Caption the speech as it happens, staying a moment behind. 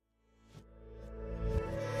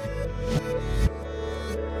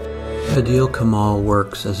Hadil Kamal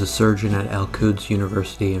works as a surgeon at Al-Quds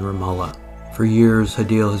University in Ramallah. For years,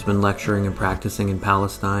 Hadil has been lecturing and practicing in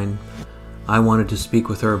Palestine. I wanted to speak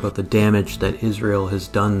with her about the damage that Israel has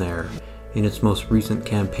done there in its most recent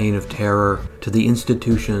campaign of terror to the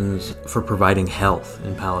institutions for providing health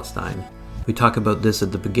in Palestine. We talk about this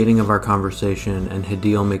at the beginning of our conversation, and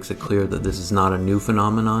Hadil makes it clear that this is not a new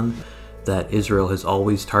phenomenon, that Israel has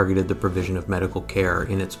always targeted the provision of medical care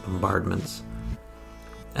in its bombardments.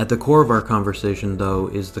 At the core of our conversation, though,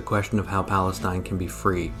 is the question of how Palestine can be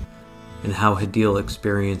free, and how Hadil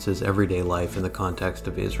experiences everyday life in the context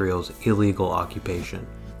of Israel's illegal occupation.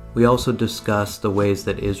 We also discuss the ways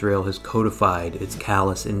that Israel has codified its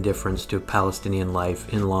callous indifference to Palestinian life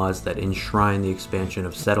in laws that enshrine the expansion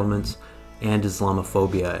of settlements and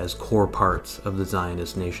Islamophobia as core parts of the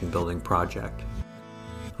Zionist nation-building project.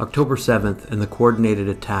 October 7th and the coordinated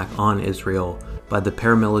attack on Israel by the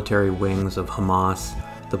paramilitary wings of Hamas,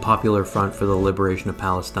 the Popular Front for the Liberation of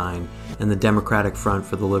Palestine, and the Democratic Front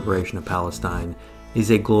for the Liberation of Palestine is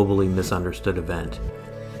a globally misunderstood event.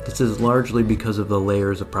 This is largely because of the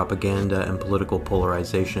layers of propaganda and political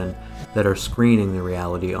polarization that are screening the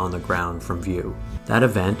reality on the ground from view. That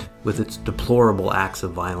event, with its deplorable acts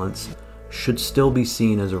of violence, should still be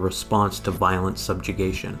seen as a response to violent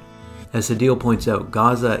subjugation. As Hadil points out,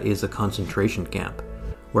 Gaza is a concentration camp,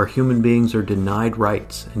 where human beings are denied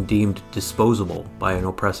rights and deemed disposable by an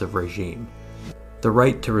oppressive regime. The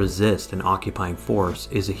right to resist an occupying force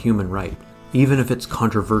is a human right, even if it's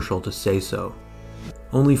controversial to say so.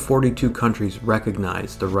 Only 42 countries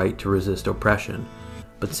recognize the right to resist oppression,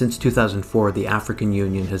 but since 2004, the African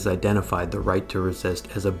Union has identified the right to resist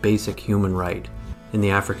as a basic human right in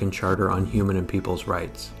the African Charter on Human and People's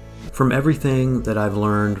Rights. From everything that I've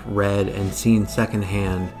learned, read, and seen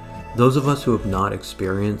secondhand, those of us who have not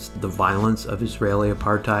experienced the violence of Israeli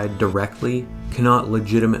apartheid directly cannot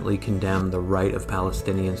legitimately condemn the right of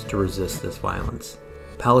Palestinians to resist this violence.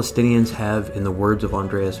 Palestinians have, in the words of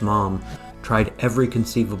Andreas Malm, tried every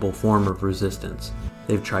conceivable form of resistance.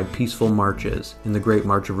 They've tried peaceful marches in the Great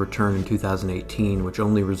March of Return in 2018, which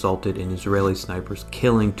only resulted in Israeli snipers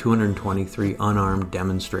killing 223 unarmed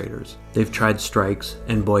demonstrators. They've tried strikes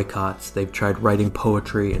and boycotts. They've tried writing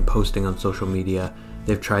poetry and posting on social media.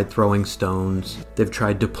 They've tried throwing stones. They've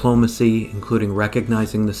tried diplomacy, including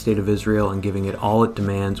recognizing the state of Israel and giving it all it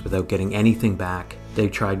demands without getting anything back. They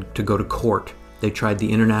tried to go to court. They tried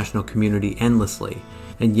the international community endlessly.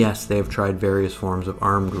 And yes, they have tried various forms of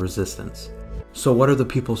armed resistance. So what are the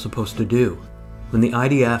people supposed to do? When the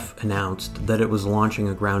IDF announced that it was launching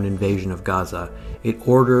a ground invasion of Gaza, it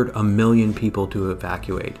ordered 1 million people to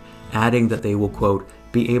evacuate, adding that they will, quote,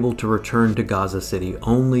 be able to return to Gaza City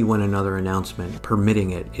only when another announcement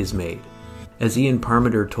permitting it is made. As Ian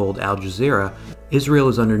Parmenter told Al Jazeera, Israel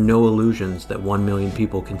is under no illusions that 1 million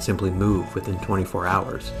people can simply move within 24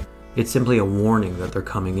 hours. It's simply a warning that they're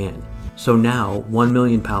coming in. So now, 1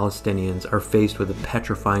 million Palestinians are faced with a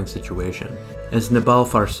petrifying situation. As Nabal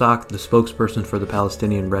Farsak, the spokesperson for the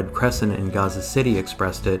Palestinian Red Crescent in Gaza City,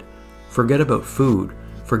 expressed it, forget about food,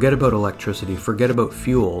 forget about electricity, forget about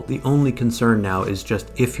fuel. The only concern now is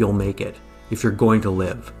just if you'll make it, if you're going to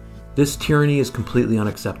live. This tyranny is completely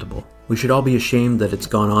unacceptable. We should all be ashamed that it's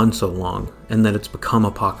gone on so long, and that it's become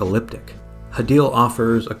apocalyptic. Hadil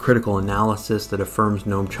offers a critical analysis that affirms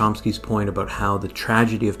Noam Chomsky's point about how the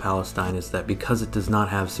tragedy of Palestine is that because it does not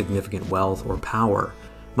have significant wealth or power,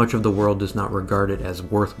 much of the world does not regard it as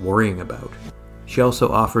worth worrying about. She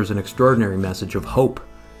also offers an extraordinary message of hope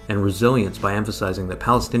and resilience by emphasizing that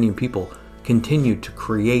Palestinian people continue to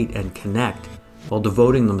create and connect while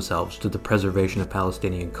devoting themselves to the preservation of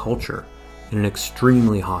Palestinian culture in an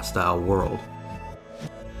extremely hostile world.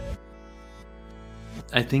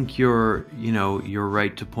 I think you're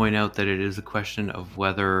right to point out that it is a question of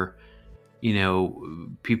whether,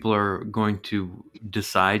 people are going to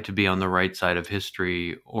decide to be on the right side of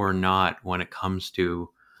history or not when it comes to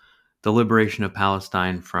the liberation of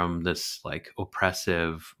Palestine from this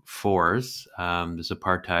oppressive force, this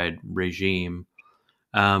apartheid regime.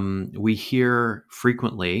 We hear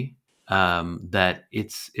frequently that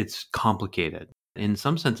it's complicated. In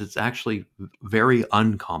some sense, it's actually very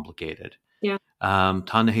uncomplicated. Yeah.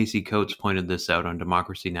 Ta-Nehisi Coates pointed this out on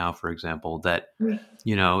Democracy Now!, for example, that,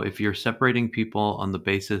 if you're separating people on the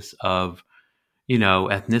basis of,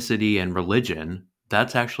 ethnicity and religion,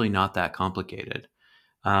 that's actually not that complicated.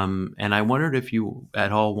 And I wondered if you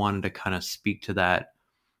at all wanted to kind of speak to that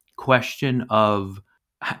question of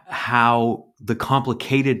how the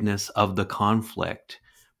complicatedness of the conflict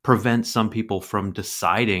prevents some people from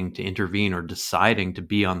deciding to intervene or deciding to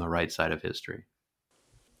be on the right side of history.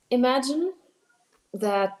 Imagine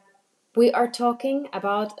that we are talking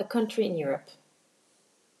about a country in Europe.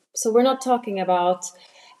 So we're not talking about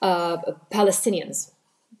Palestinians.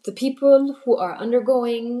 The people who are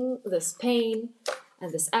undergoing this pain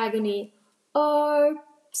and this agony are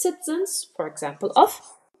citizens, for example, of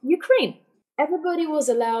Ukraine. Everybody was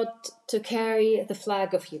allowed to carry the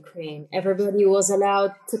flag of Ukraine. Everybody was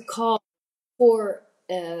allowed to call for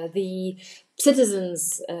the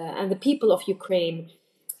citizens and the people of Ukraine.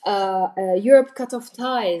 Europe cut off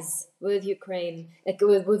ties with Ukraine,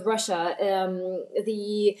 with Russia.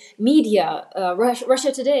 The media,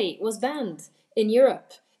 Russia Today, was banned in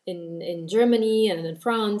Europe, in Germany and in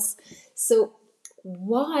France. So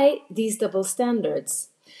why these double standards?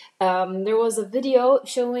 There was a video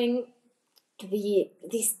showing the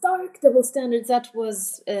stark double standards that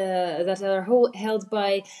are held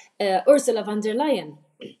by Ursula von der Leyen.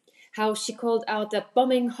 How she called out that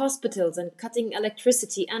bombing hospitals and cutting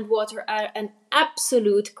electricity and water are an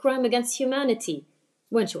absolute crime against humanity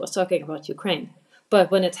when she was talking about Ukraine.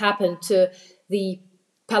 But when it happened to the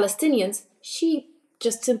Palestinians, she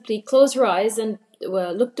just simply closed her eyes and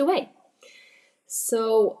looked away.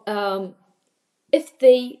 So if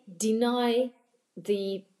they deny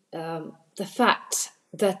the fact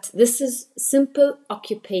that this is simple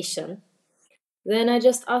occupation, then I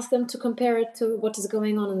just ask them to compare it to what is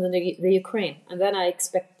going on in the Ukraine. And then I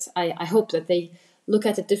hope that they look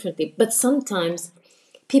at it differently. But sometimes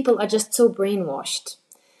people are just so brainwashed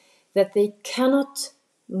that they cannot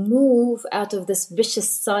move out of this vicious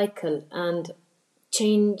cycle and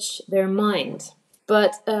change their mind.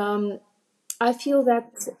 But I feel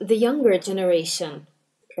that the younger generation,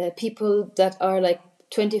 people that are like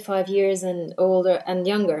 25 years and older and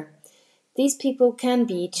younger, these people can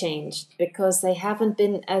be changed because they haven't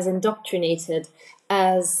been as indoctrinated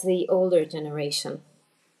as the older generation.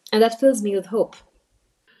 And that fills me with hope.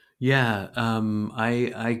 Yeah,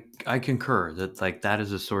 I concur that like that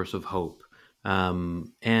is a source of hope, and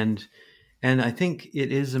I think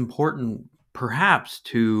it is important perhaps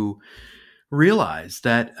to realize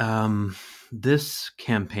that this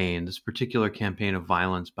particular campaign of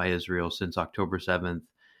violence by Israel since October 7th,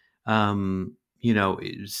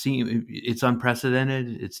 it's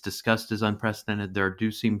unprecedented. It's discussed as unprecedented. There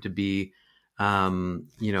do seem to be, there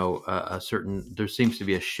seems to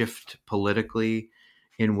be a shift politically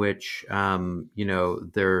in which,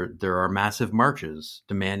 there are massive marches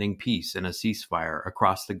demanding peace and a ceasefire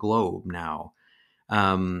across the globe now.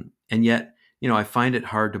 And yet, I find it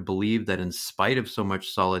hard to believe that in spite of so much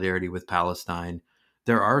solidarity with Palestine,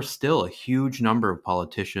 there are still a huge number of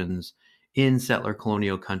politicians in settler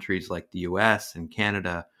colonial countries like the US and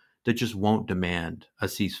Canada that just won't demand a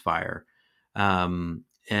ceasefire. I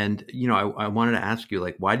wanted to ask you,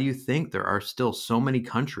 like, why do you think there are still so many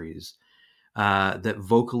countries that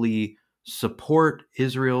vocally support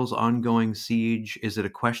Israel's ongoing siege? Is it a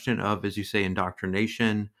question of, as you say,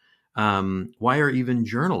 indoctrination? Why are even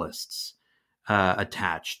journalists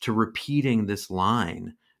attached to repeating this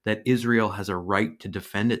line that Israel has a right to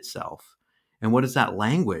defend itself? And what does that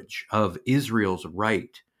language of Israel's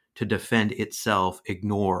right to defend itself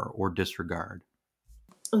ignore or disregard?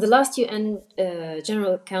 On the last UN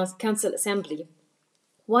General Council Assembly,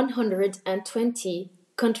 120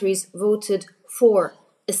 countries voted for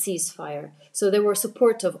a ceasefire. So they were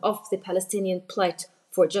supportive of the Palestinian plight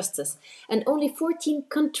for justice. And only 14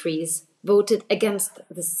 countries voted against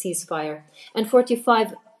the ceasefire, and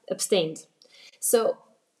 45 abstained. So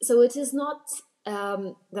it is not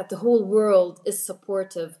that the whole world is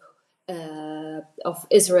supportive of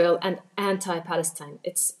Israel and anti-Palestine.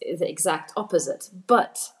 It's the exact opposite.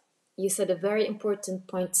 But you said a very important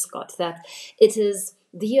point, Scott, that it is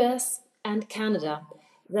the US and Canada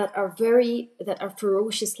that are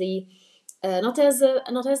ferociously not as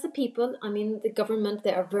the people. I mean, the government.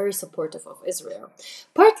 They are very supportive of Israel.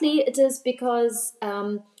 Partly it is because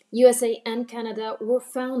USA and Canada were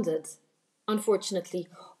founded, unfortunately,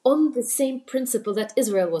 on the same principle that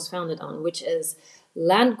Israel was founded on, which is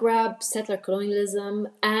land grab, settler colonialism,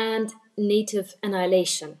 and native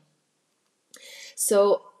annihilation.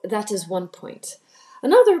 So that is one point.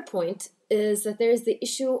 Another point is that there is the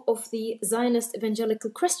issue of the Zionist evangelical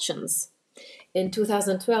Christians. In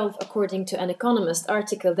 2012, according to an Economist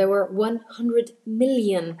article, there were 100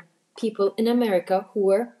 million people in America who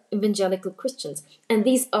were evangelical Christians. And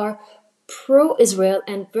these are pro-Israel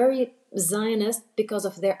and very Zionist because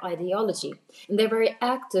of their ideology. And they're very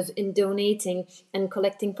active in donating and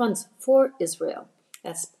collecting funds for Israel.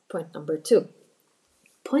 That's point number 2.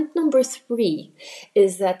 Point number 3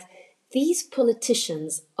 is that these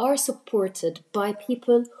politicians are supported by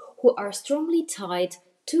people who are strongly tied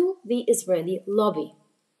to the Israeli lobby.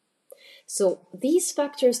 So these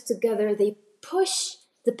factors together, they push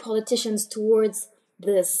the politicians towards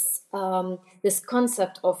this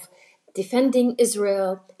concept of defending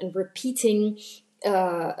Israel and repeating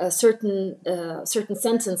certain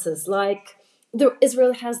sentences like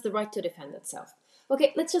Israel has the right to defend itself.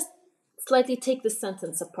 Okay, let's just slightly take this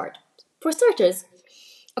sentence apart. For starters,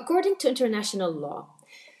 according to international law,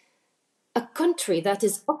 a country that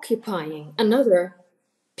is occupying another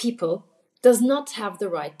people does not have the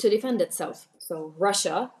right to defend itself. So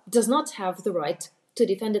Russia does not have the right to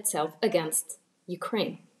defend itself against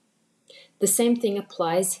Ukraine. The same thing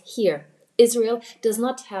applies here. Israel does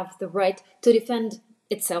not have the right to defend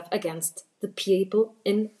itself against the people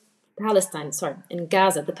in Palestine, in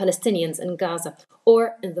Gaza, the Palestinians in Gaza,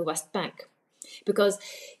 or in the West Bank. Because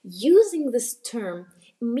using this term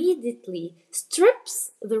immediately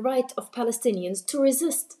strips the right of Palestinians to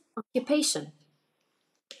resist occupation.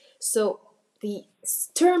 So the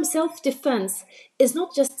term self-defense is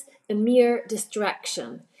not just a mere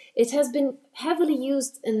distraction. It has been heavily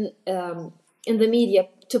used in the media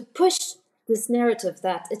to push this narrative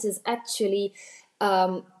that it is actually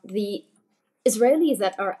the Israelis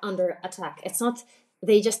that are under attack. It's not,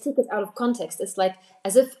 they just take it out of context. It's like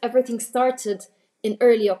as if everything started in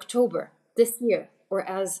early October this year, or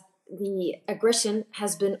as the aggression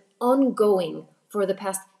has been ongoing for the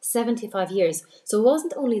past 75 years. So it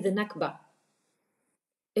wasn't only the Nakba,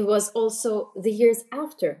 it was also the years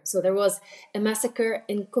after. So there was a massacre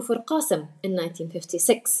in Kufr Qasim in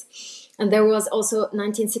 1956. And there was also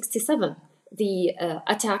 1967, the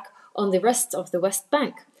attack on the rest of the West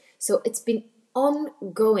Bank. So it's been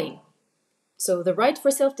ongoing. So the right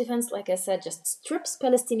for self-defense, like I said, just strips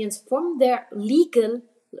Palestinians from their legal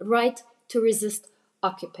right to resist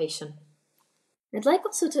occupation. I'd like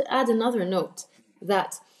also to add another note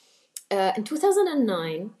that in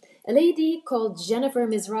 2009, a lady called Jennifer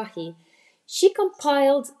Mizrahi, she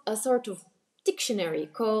compiled a sort of dictionary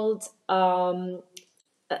called, let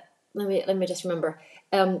me just remember,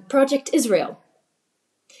 Project Israel.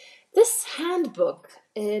 This handbook,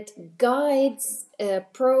 it guides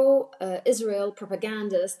pro-Israel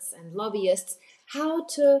propagandists and lobbyists how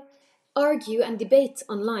to argue and debate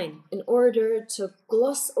online in order to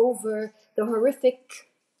gloss over the horrific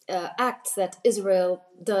acts that Israel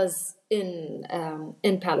does in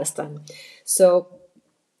Palestine. So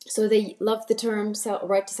they love the term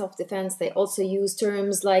right to self-defense. They also use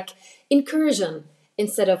terms like incursion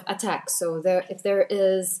instead of attack. So if there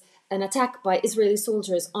is an attack by Israeli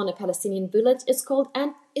soldiers on a Palestinian village, it's called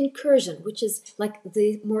an incursion, which is like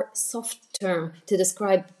the more soft term to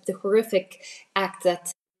describe the horrific act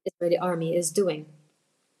that the Israeli army is doing.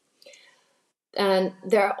 And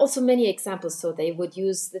there are also many examples. So they would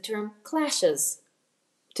use the term clashes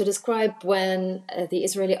to describe when the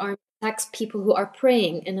Israeli army attacks people who are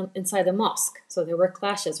praying inside a mosque. So there were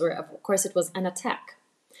clashes where, of course, it was an attack.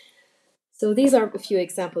 So these are a few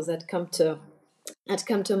examples that come to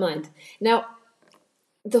mind. Now,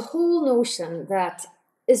 the whole notion that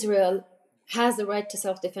Israel has the right to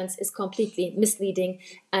self-defense is completely misleading,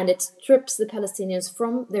 and it strips the Palestinians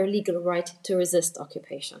from their legal right to resist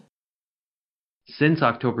occupation. Since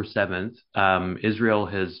October 7th, Israel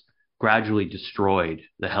has gradually destroyed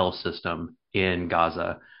the health system in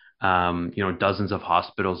Gaza. Dozens of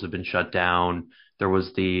hospitals have been shut down. There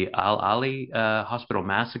was the Al-Ali hospital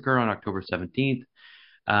massacre on October 17th,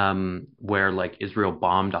 where Israel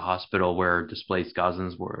bombed a hospital where displaced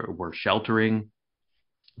Gazans were sheltering.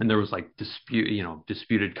 And there was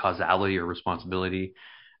disputed causality or responsibility,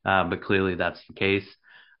 but clearly that's the case.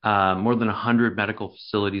 More than 100 medical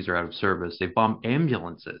facilities are out of service. They bombed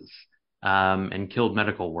ambulances and killed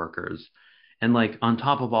medical workers. And on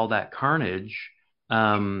top of all that carnage,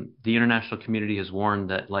 the international community has warned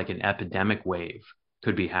that an epidemic wave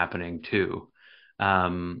could be happening too.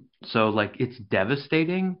 So it's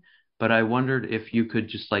devastating, but I wondered if you could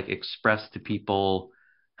just express to people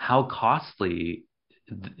how costly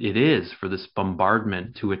it is for this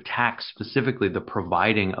bombardment to attack specifically the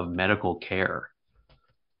providing of medical care.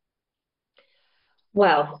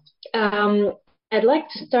 Well, I'd like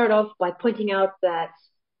to start off by pointing out that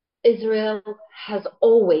Israel has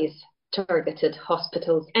always targeted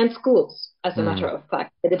hospitals and schools, as a matter of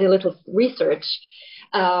fact. I did a little research.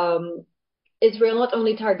 Israel not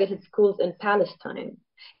only targeted schools in Palestine,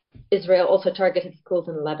 Israel also targeted schools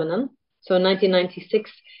in Lebanon. So in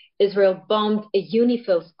 1996, Israel bombed a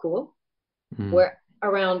UNIFIL school where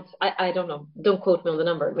around, I don't know, don't quote me on the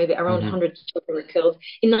number, maybe around 100 children were killed.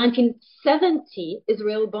 In 1970,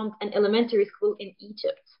 Israel bombed an elementary school in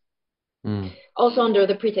Egypt, also under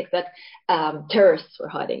the pretext that terrorists were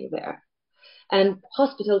hiding there. And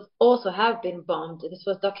hospitals also have been bombed. This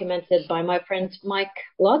was documented by my friend Mike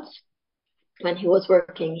Lutz when he was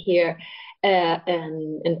working here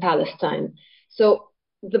in Palestine. So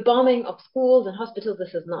the bombing of schools and hospitals,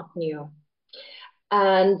 this is not new.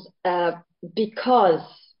 And because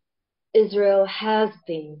Israel has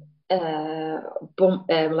been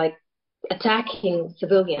like attacking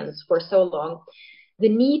civilians for so long, the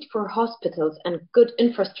need for hospitals and good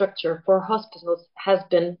infrastructure for hospitals has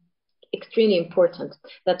been extremely important.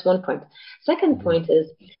 That's one point. Second point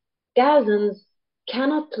is Gazans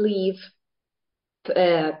cannot leave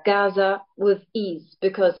Gaza with ease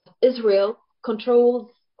because Israel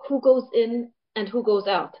controls who goes in and who goes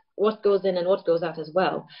out, what goes in and what goes out as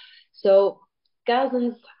well. So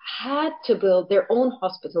Gazans had to build their own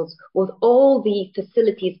hospitals with all the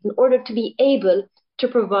facilities in order to be able to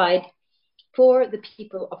provide for the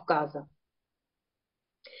people of Gaza.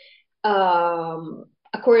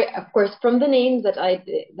 Of course, from the names that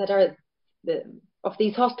are of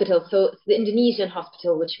these hospitals, so it's the Indonesian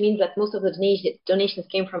hospital, which means that most of the donations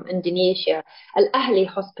came from Indonesia. Al Ahli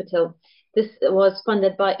Hospital, this was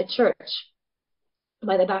funded by a church,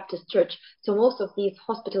 by the Baptist Church. So most of these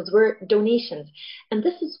hospitals were donations. And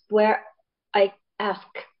this is where I ask,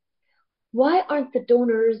 why aren't the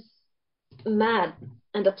donors mad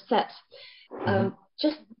and upset?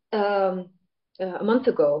 Just a month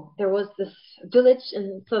ago, there was this village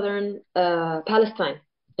in southern Palestine,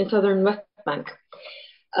 in southern West Bank.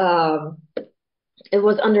 It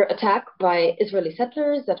was under attack by Israeli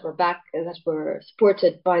settlers that were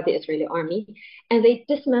supported by the Israeli army, and they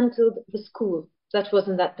dismantled the school that was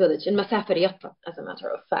in that village, in Masafir Yatta, as a matter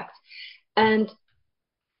of fact. And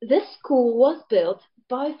this school was built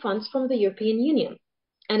by funds from the European Union,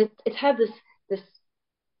 and it had this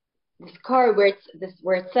card where it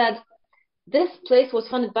said, this place was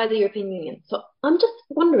funded by the European Union. So I'm just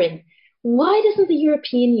wondering, why doesn't the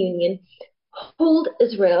European Union hold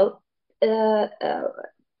Israel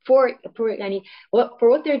for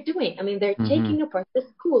what they're doing? I mean, they're taking apart the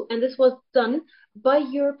school, and this was done by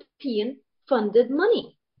European funded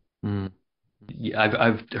money. Yeah,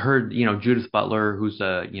 I've heard, Judith Butler, who's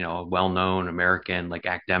a well-known American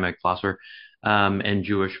academic philosopher, and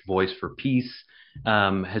Jewish Voice for Peace,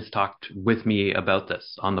 has talked with me about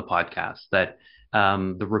this on the podcast, that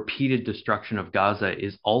the repeated destruction of Gaza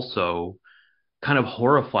is also kind of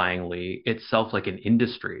horrifyingly itself like an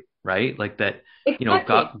industry, right? Like that,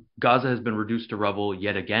 Exactly. Gaza has been reduced to rubble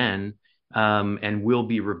yet again, and will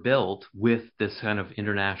be rebuilt with this kind of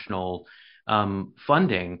international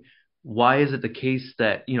funding. Why is it the case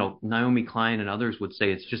that, Naomi Klein and others would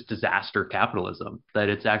say it's just disaster capitalism, that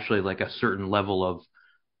it's actually like a certain level of,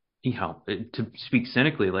 to speak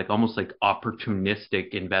cynically, like almost like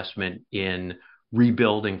opportunistic investment in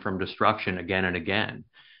rebuilding from destruction again and again?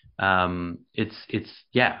 That's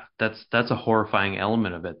a horrifying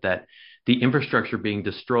element of it, that the infrastructure being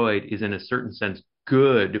destroyed is in a certain sense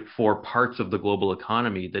good for parts of the global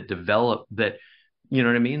economy that develop, that, you know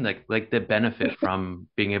what I mean? Like that benefit from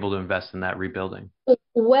being able to invest in that rebuilding.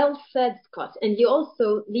 Well said, Scott. And you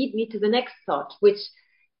also lead me to the next thought, which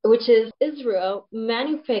is Israel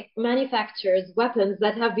manufactures weapons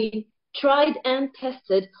that have been tried and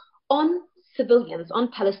tested on civilians,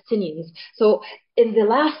 on Palestinians. So in the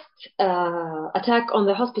last attack on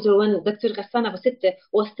the hospital, when Dr. Ghassan Abu Sitte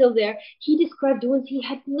was still there, he described wounds he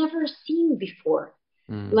had never seen before,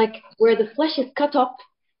 like where the flesh is cut up,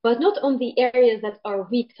 but not on the areas that are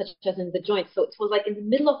weak, such as in the joints. So it was like in the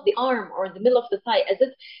middle of the arm or in the middle of the thigh, as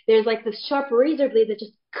if there's like this sharp razor blade that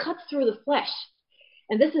just cuts through the flesh.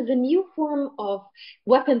 And this is a new form of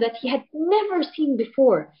weapon that he had never seen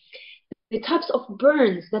before. The types of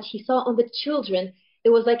burns that he saw on the children, it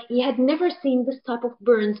was like he had never seen this type of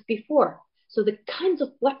burns before. So the kinds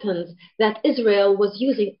of weapons that Israel was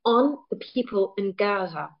using on the people in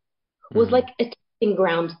Gaza was like a testing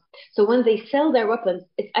ground. So when they sell their weapons,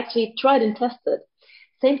 it's actually tried and tested.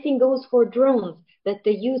 Same thing goes for drones that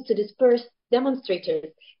they use to disperse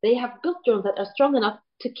demonstrators. They have built drones that are strong enough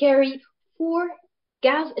to carry 4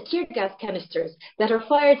 tear gas canisters that are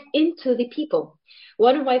fired into the people.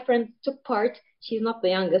 One of my friends took part. She's not the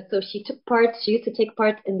youngest, so she used to take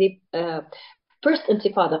part in the first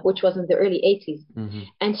Intifada, which was in the early 80s.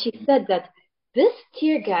 And she said that this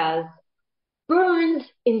tear gas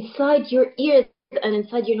burns inside your ears and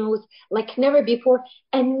inside your nose like never before,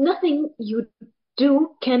 and nothing you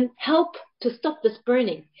do can help to stop this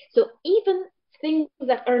burning. So even things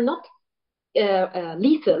that are not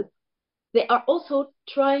lethal, they are also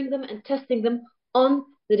trying them and testing them on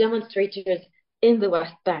the demonstrators in the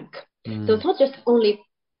West Bank. So it's not just only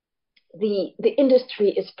the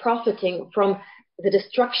industry is profiting from the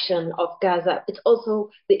destruction of Gaza. It's also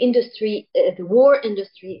the industry, the war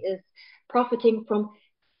industry is profiting from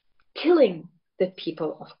killing the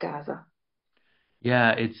people of Gaza.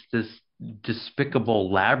 Yeah, it's this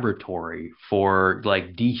despicable laboratory for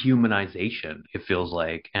like dehumanization, it feels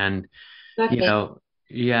like. And, you Exactly. know,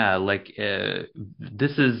 yeah, like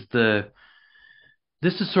this is the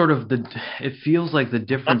this is sort of the it feels like the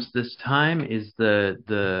difference this time is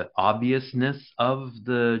the obviousness of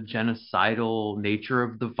the genocidal nature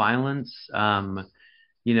of the violence. The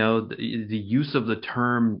use of the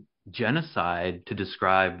term genocide to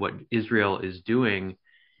describe what Israel is doing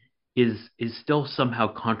is still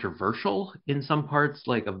somehow controversial in some parts,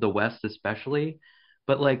 like of the West especially.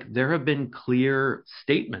 But like there have been clear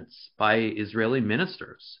statements by Israeli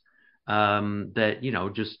ministers that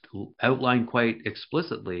just outline quite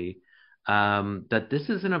explicitly that this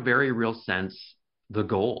is in a very real sense the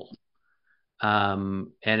goal.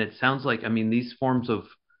 And it sounds like, I mean, these forms of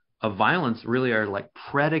violence really are like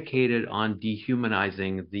predicated on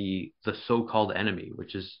dehumanizing the so-called enemy,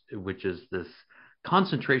 which is this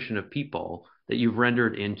concentration of people that you've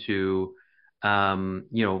rendered into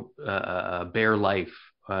bare life,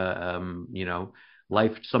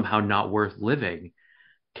 life somehow not worth living.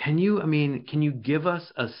 Can you give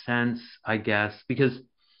us a sense, I guess, because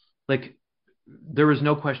like there is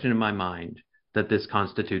no question in my mind that this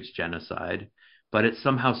constitutes genocide, but it's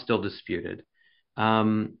somehow still disputed.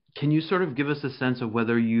 Can you sort of give us a sense of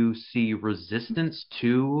whether you see resistance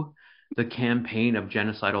to the campaign of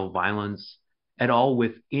genocidal violence at all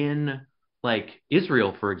within, like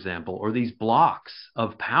Israel, for example, or these blocks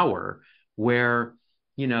of power where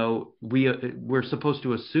we're supposed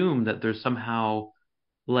to assume that there's somehow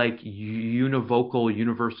like univocal,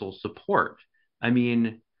 universal support? I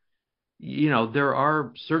mean, there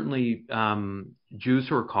are certainly Jews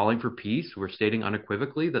who are calling for peace, who are stating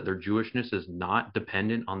unequivocally that their Jewishness is not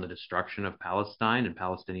dependent on the destruction of Palestine and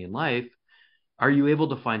Palestinian life. Are you able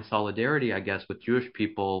to find solidarity, I guess, with Jewish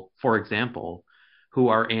people, for example, who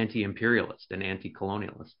are anti-imperialist and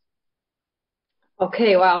anti-colonialist?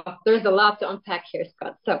 Okay, wow, there's a lot to unpack here,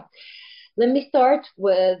 Scott. So let me start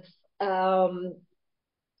with, um,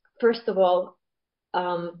 first of all,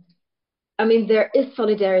 um, I mean, there is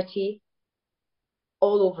solidarity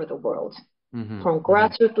all over the world, Mm-hmm, from mm-hmm,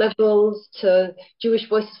 grassroots levels to Jewish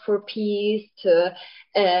Voices for Peace to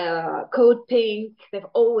Code Pink. They've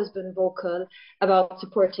always been vocal about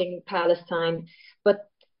supporting Palestine. But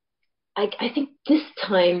I think this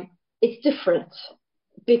time it's different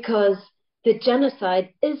because the genocide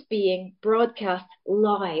is being broadcast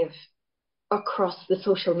live across the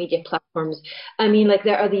social media platforms. I mean, like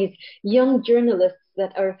there are these young journalists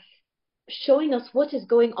that are showing us what is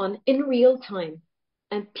going on in real time,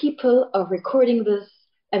 and people are recording this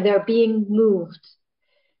and they're being moved.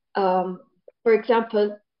 Um, for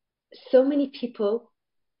example, so many people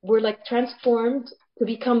were like transformed to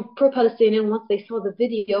become pro-Palestinian once they saw the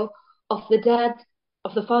video of the dad,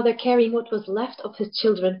 of the father carrying what was left of his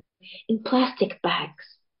children in plastic bags.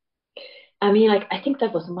 I mean, like I think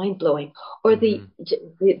that was mind blowing. Or mm-hmm.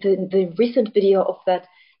 the recent video of that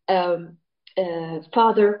um,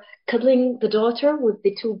 father cuddling the daughter with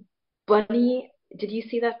the two bunny. Did you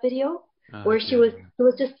see that video where Yeah. he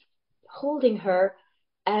was just holding her,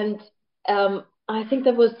 and I think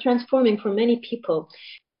that was transforming for many people.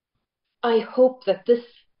 I hope that this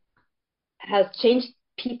has changed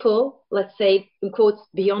people, let's say, in quotes,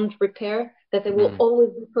 beyond repair, that they will Mm-hmm. always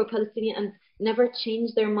be pro Palestinian and never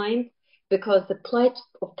change their mind because the plight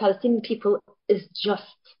of Palestinian people is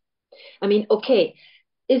just. I mean, okay,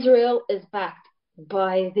 Israel is backed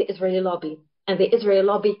by the Israeli lobby, and the Israeli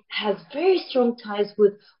lobby has very strong ties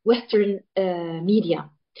with Western media.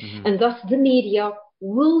 Mm-hmm. And thus, the media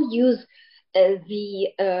will use the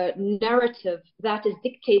narrative that is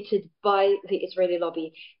dictated by the Israeli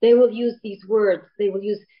lobby. They will use these words, they will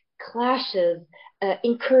use clashes,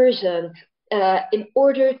 incursion, in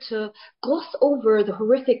order to gloss over the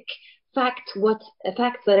horrific facts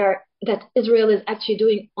that Israel is actually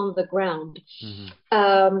doing on the ground. Mm-hmm.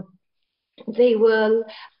 Um, they will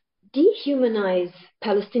dehumanize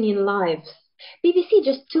Palestinian lives. BBC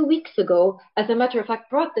just 2 weeks ago, as a matter of fact,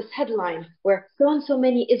 brought this headline where so and so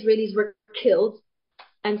many Israelis were killed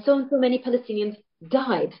and so many Palestinians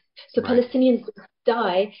died. So Right. Palestinians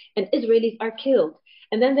die and Israelis are killed.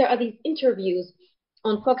 And then there are these interviews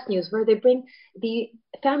on Fox News where they bring the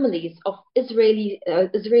families of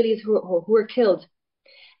Israelis who were killed,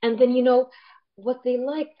 and then what they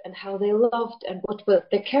liked and how they loved and what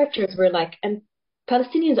their characters were like. And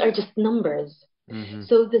Palestinians are just numbers. Mm-hmm.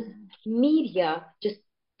 So this media just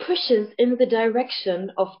pushes in the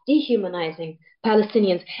direction of dehumanizing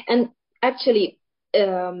Palestinians. And actually,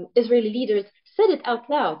 Israeli leaders said it out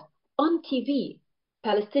loud on TV.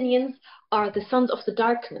 Palestinians are the sons of the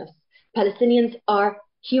darkness. Palestinians are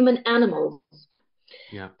human animals.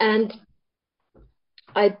 Yeah. And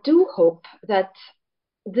I do hope that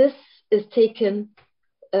this is taken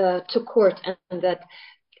to court, and that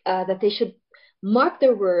they should mark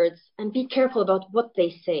their words and be careful about what they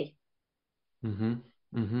say. Mm-hmm.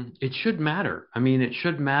 Mm-hmm. It should matter. I mean, it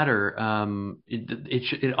should matter.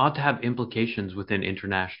 It ought to have implications within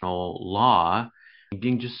international law.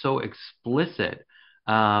 Being just so explicit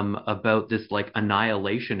about this like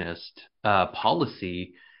annihilationist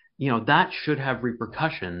policy, that should have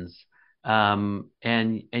repercussions. And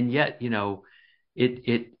yet,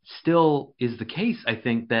 it still is the case. I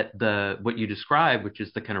think that the what you describe, which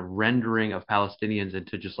is the kind of rendering of Palestinians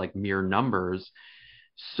into just like mere numbers,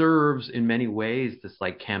 serves in many ways this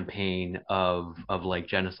like campaign of like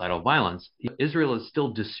genocidal violence. Israel is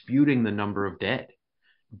still disputing the number of dead,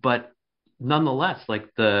 but nonetheless, like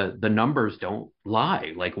the numbers don't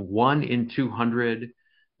lie. Like 1 in 200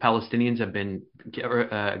 Palestinians have been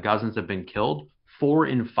Gazans have been killed. 4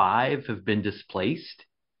 in 5 have been displaced,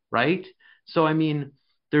 right? So I mean,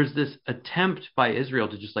 there's this attempt by Israel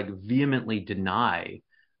to just like vehemently deny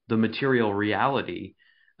the material reality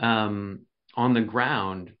on the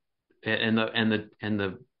ground and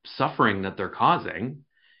the suffering that they're causing.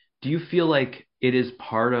 Do you feel like it is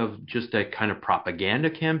part of just a kind of propaganda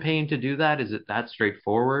campaign to do that? Is it that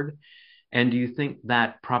straightforward? And do you think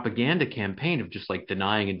that propaganda campaign of just like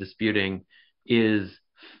denying and disputing is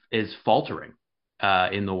faltering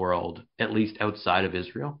in the world, at least outside of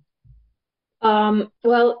Israel?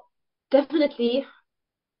 Well, definitely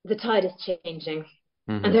the tide is changing,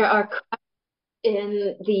 and Hmm. there are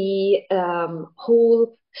in the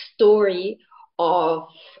whole story of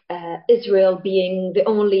Israel being the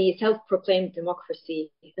only self-proclaimed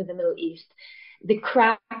democracy in the Middle East. The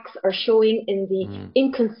cracks are showing in the Mm.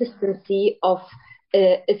 inconsistency of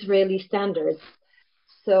Israeli standards.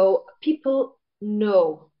 So people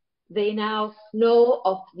know, they now know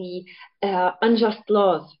of the unjust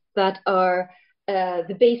laws that are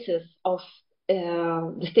the basis of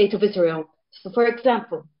the state of Israel. So, for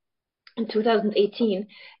example, in 2018,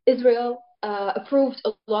 Israel approved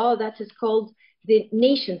a law that is called the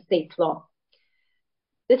nation state law.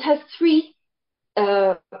 It has three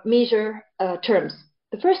major terms.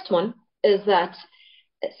 The first one is that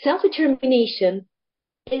self determination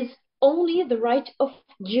is only the right of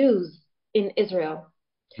Jews in Israel.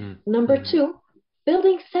 Number Mm-hmm. two,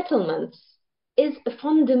 building settlements is a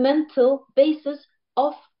fundamental basis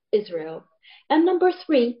of Israel. And number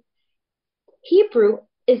three, Hebrew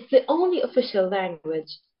is the only official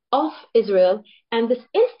language of Israel, and this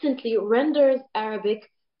instantly renders Arabic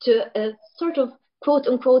to a sort of quote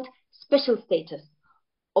unquote special status.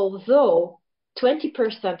 Although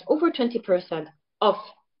 20%, over 20% of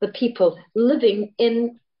the people living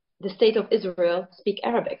in the state of Israel speak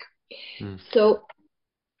Arabic. Mm-hmm. So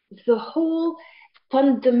the whole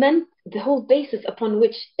the whole basis upon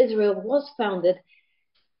which Israel was founded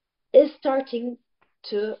is starting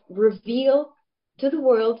to reveal to the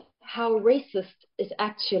world how racist it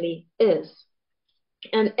actually is.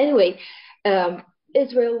 And anyway, um,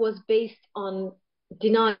 Israel was based on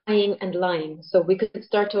denying and lying. So we could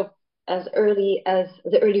start off as early as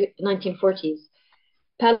the early 1940s.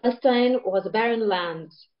 Palestine was a barren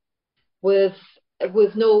land with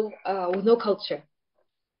with no culture.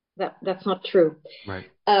 That's not true. Right.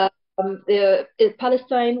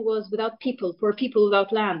 Palestine was without people, for people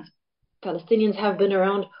without land. Palestinians have been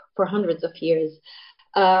around for hundreds of years.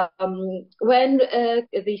 When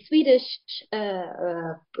the Swedish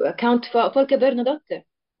Count Folke Bernadotte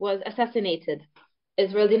was assassinated,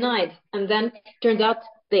 Israel denied, and then turned out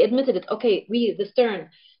they admitted it. Okay, we, the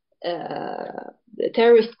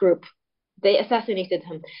terrorist group, they assassinated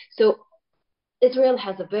him. So Israel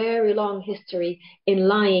has a very long history in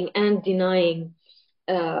lying and denying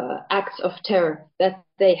acts of terror that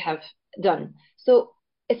they have done. So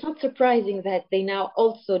it's not surprising that they now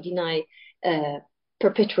also deny uh,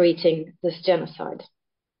 perpetuating this genocide.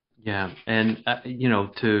 Yeah. And,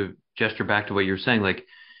 to gesture back to what you're saying, like,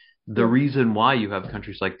 the Yeah. reason why you have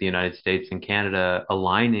countries like the United States and Canada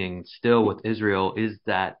aligning still with Israel is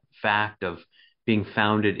that fact of being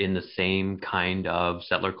founded in the same kind of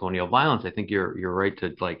settler colonial violence. I think you're right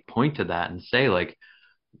to like point to that and say like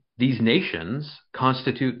these nations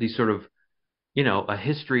constitute these sort of a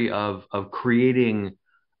history of creating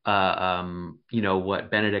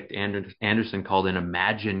what Benedict Anderson called an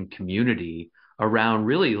imagined community around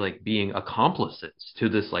really like being accomplices to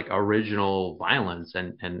this like original violence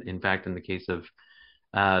and in fact in the case of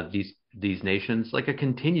these nations like a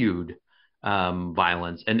continued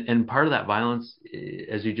violence, and part of that violence,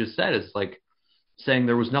 as you just said, is like saying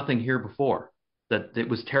there was nothing here before, that it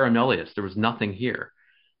was terra nullius, there was nothing here.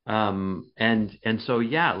 And so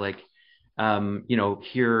yeah, like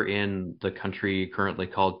here in the country currently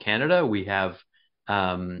called Canada, we have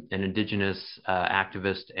an Indigenous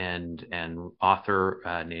activist and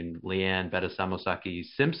author named Leanne Bedasamosaki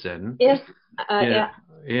Simpson, Yes. you,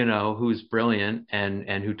 Yeah. who's brilliant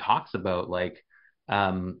and who talks about like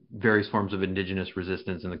various forms of indigenous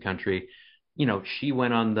resistance in the country. She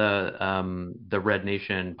went on the Red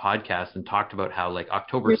Nation podcast and talked about how like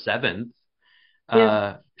October 7th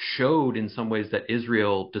Yes. showed in some ways that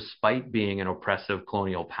Israel, despite being an oppressive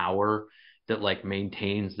colonial power that like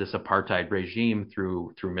maintains this apartheid regime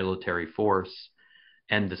through military force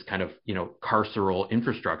and this kind of carceral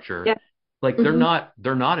infrastructure, Yeah. like they're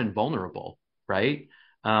Hmm. not invulnerable, right?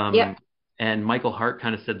 Yeah. Um, and Michael Hart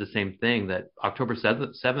kind of said the same thing, that October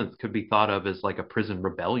 7th could be thought of as like a prison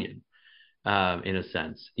rebellion, in a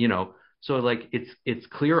sense, So like it's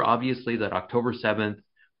clear, obviously, that October 7th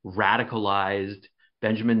radicalized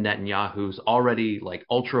Benjamin Netanyahu's already like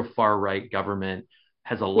ultra far right government,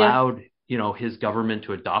 has Yeah. allowed his government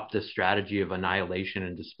to adopt this strategy of annihilation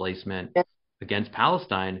and displacement Yeah. against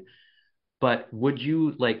Palestine. But would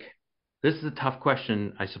you like, this is a tough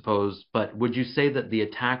question, I suppose, but would you say that the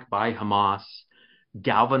attack by Hamas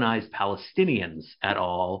galvanized Palestinians at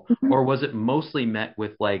all, Mhm. or was it mostly met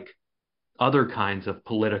with like other kinds of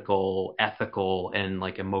political, ethical, and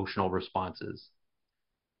like emotional responses?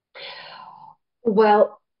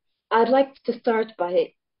 Well, I'd like to start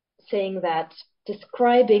by saying that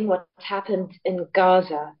describing what happened in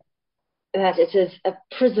Gaza, that it is a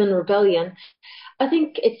prison rebellion, I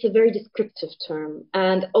think it's a very descriptive term.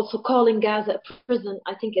 And also calling Gaza a prison,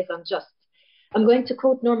 I think, is unjust. I'm going to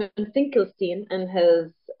quote Norman Finkelstein in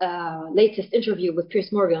his latest interview with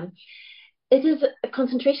Piers Morgan. It is a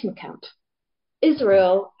concentration camp. Okay.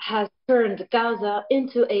 Israel has turned Gaza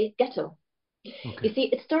into a ghetto. Okay. You see,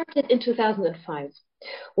 it started in 2005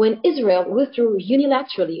 when Israel withdrew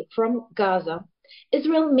unilaterally from Gaza.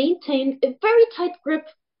 Israel maintained a very tight grip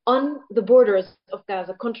on the borders of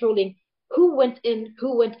Gaza, controlling who went in,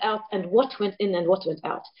 who went out, and what went in and what went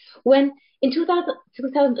out. When in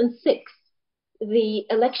 2006, the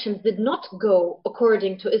elections did not go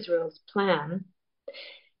according to Israel's plan,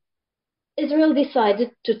 Israel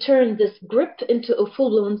decided to turn this grip into a full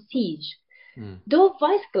blown siege. Mm. Dov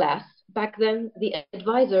Weissglass, back then the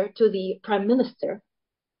advisor to the prime minister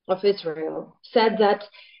of Israel, said that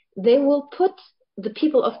they will put the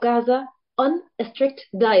people of Gaza on a strict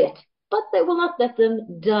diet, but they will not let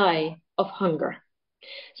them die of hunger.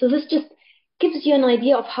 So this just gives you an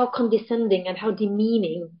idea of how condescending and how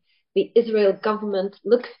demeaning the Israel government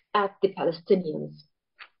looks at the Palestinians.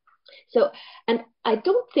 So, and I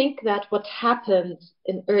don't think that what happened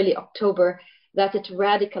in early October that it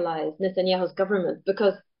radicalized Netanyahu's government,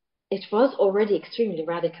 because it was already extremely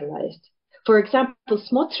radicalized. For example,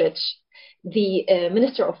 Smotrich, the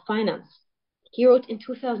Minister of Finance, he wrote in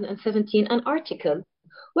 2017 an article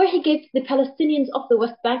where he gave the Palestinians of the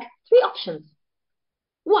West Bank three options.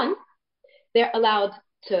 One, they're allowed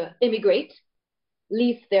to immigrate,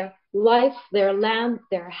 leave their life, their land,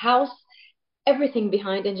 their house, everything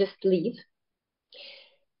behind, and just leave.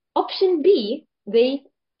 Option B, they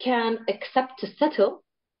can accept to settle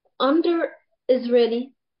under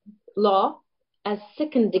Israeli law as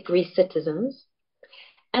second degree citizens.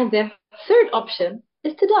 And their third option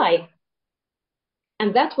is to die.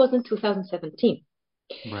 And that was in 2017.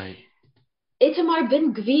 Right. Itamar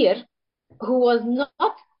Ben Gvir, who was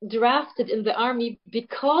not drafted in the army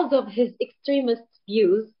because of his extremist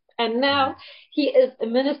views, and Right. now he is a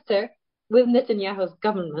minister with Netanyahu's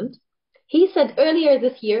government. He said earlier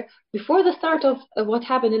this year, before the start of what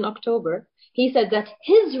happened in October, he said that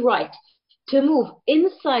his right to move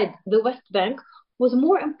inside the West Bank was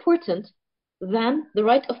more important than the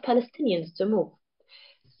right of Palestinians to move.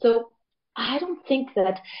 So I don't think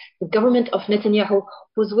that the government of Netanyahu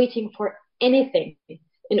was waiting for anything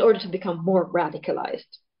in order to become more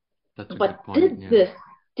radicalized. That's a But good point. Yeah.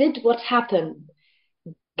 did what happened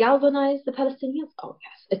galvanize the Palestinians? Oh,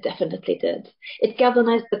 yes, it definitely did. It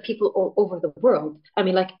galvanized the people all over the world. I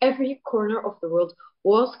mean, like every corner of the world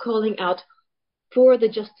was calling out for the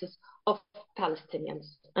justice of Palestinians.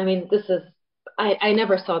 I mean, I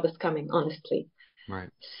never saw this coming, honestly. Right.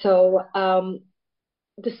 So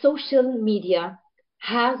the social media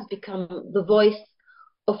has become the voice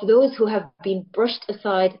of those who have been brushed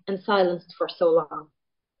aside and silenced for so long.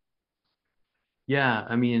 Yeah,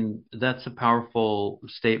 I mean, that's a powerful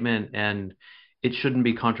statement, and it shouldn't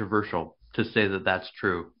be controversial to say that that's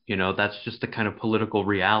true. That's just a kind of political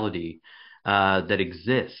reality. that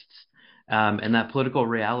exists. And that political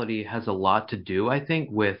reality has a lot to do, I think,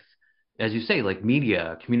 with, as you say, like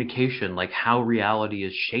media, communication, like how reality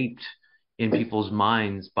is shaped in people's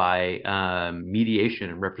minds by mediation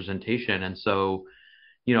and representation. And so,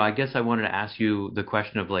 I guess I wanted to ask you the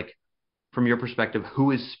question of like, from your perspective,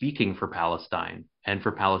 who is speaking for Palestine and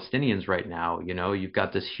for Palestinians right now? You've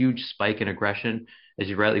got this huge spike in aggression, as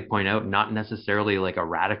you rightly point out, not necessarily like a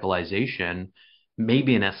radicalization,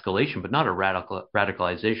 maybe an escalation, but not a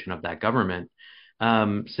radicalization of that government.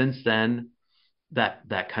 Since then,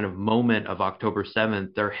 that kind of moment of October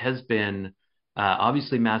 7th, there has been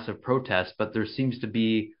obviously massive protests, but there seems to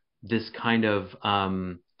be this kind of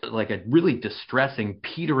like a really distressing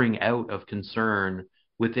petering out of concern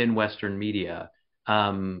within Western media,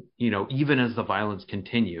 even as the violence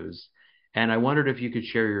continues. And I wondered if you could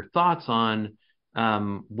share your thoughts on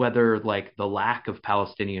whether like the lack of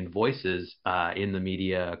Palestinian voices in the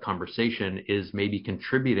media conversation is maybe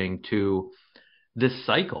contributing to this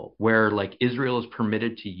cycle where like Israel is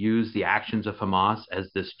permitted to use the actions of Hamas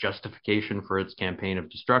as this justification for its campaign of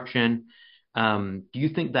destruction. Do you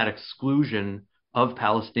think that exclusion of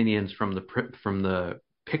Palestinians from the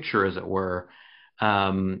picture, as it were,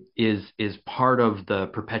 is part of the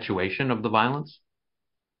perpetuation of the violence?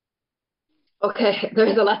 Okay,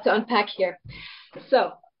 there's a lot to unpack here.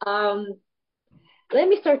 So, um, let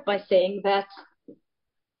me start by saying that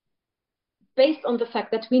based on the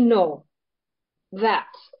fact that we know that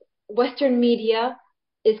Western media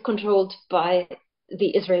is controlled by the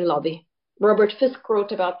Israeli lobby. Robert Fisk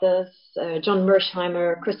wrote about this, John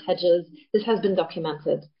Mersheimer, Chris Hedges. This has been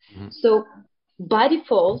documented. Mm-hmm. So, by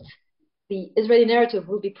default, the Israeli narrative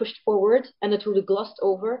will be pushed forward and it will be glossed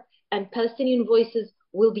over, and Palestinian voices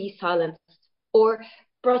will be silenced or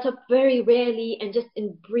brought up very rarely and just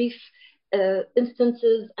in brief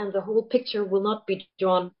instances, and the whole picture will not be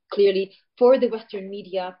drawn clearly for the Western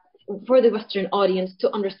media, for the Western audience to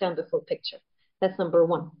understand the full picture. That's number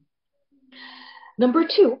one. Number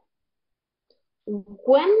two,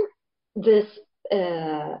 when this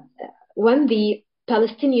when the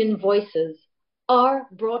Palestinian voices are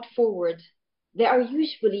brought forward, they are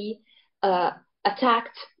usually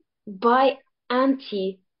attacked by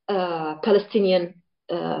anti-Palestinian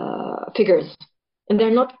figures, and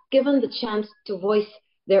they're not given the chance to voice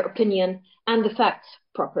their opinion and the facts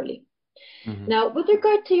properly. Mm-hmm. Now, with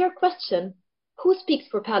regard to your question, who speaks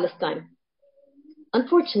for Palestine?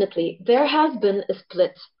 Unfortunately, there has been a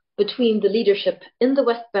split between the leadership in the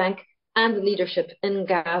West Bank and the leadership in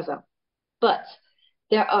Gaza. But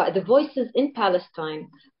the voices in Palestine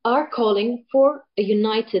are calling for a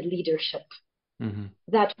united leadership mm-hmm.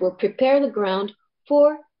 that will prepare the ground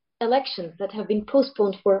for elections that have been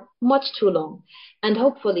postponed for much too long. And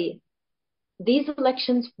hopefully, these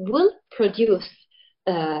elections will produce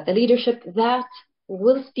a leadership that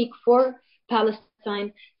will speak for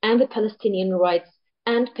Palestine and the Palestinian rights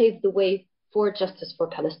and pave the way for justice for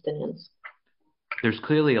Palestinians. There's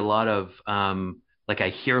clearly a lot of I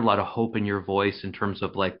hear a lot of hope in your voice in terms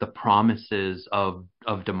of like the promises of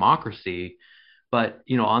democracy. But,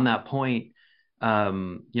 on that point, I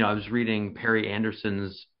was reading Perry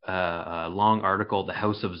Anderson's long article, The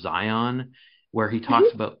House of Zion, where he talks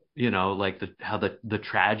mm-hmm. about, like how the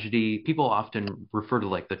tragedy, people often refer to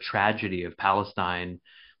like the tragedy of Palestine,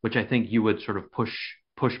 which I think you would sort of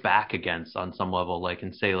push back against on some level, like,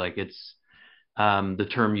 and say like it's the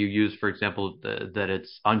term you use, for example, that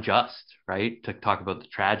it's unjust, right, to talk about the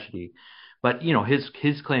tragedy. But,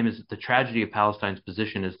 his claim is that the tragedy of Palestine's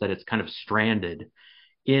position is that it's kind of stranded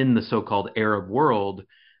in the so-called Arab world,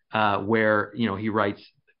 where, he writes,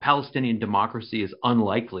 Palestinian democracy is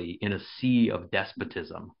unlikely in a sea of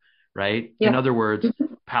despotism, right? Yeah. In other words,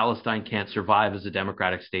 Palestine can't survive as a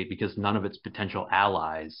democratic state because none of its potential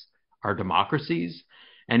allies are democracies.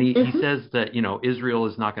 And he says that, Israel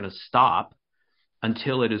is not going to stop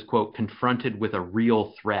until it is, quote, confronted with a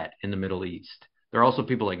real threat in the Middle East. There are also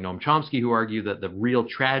people like Noam Chomsky who argue that the real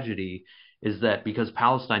tragedy is that because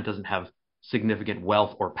Palestine doesn't have significant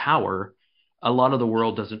wealth or power, a lot of the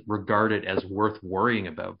world doesn't regard it as worth worrying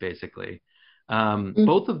about, basically.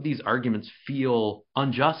 Both of these arguments feel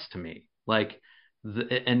unjust to me,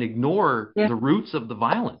 and ignore the roots of the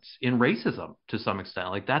violence in racism to some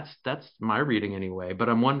extent. Like that's my reading anyway. But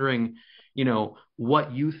I'm wondering,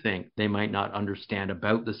 what you think they might not understand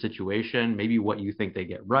about the situation, maybe what you think they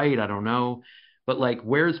get right. I don't know. But like,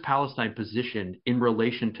 where is Palestine positioned in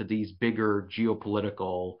relation to these bigger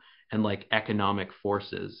geopolitical and like economic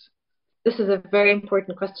forces? This is a very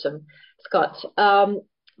important question, Scott.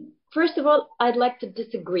 First of all, I'd like to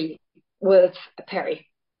disagree with Perry.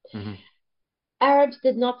 Mm-hmm. Arabs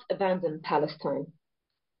did not abandon Palestine.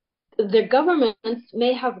 the governments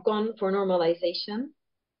may have gone for normalization,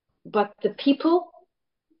 but the people,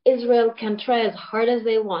 Israel can try as hard as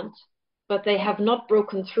they want, but they have not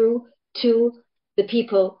broken through to the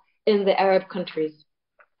people in the Arab countries,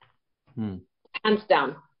 Hmm. hands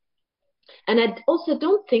down. And I also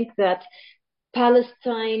don't think that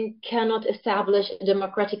Palestine cannot establish a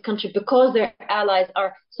democratic country because their allies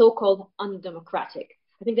are so-called undemocratic.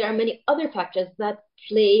 I think there are many other factors that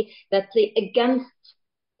play against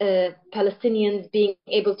Palestinians being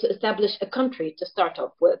able to establish a country to start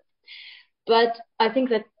off with. But I think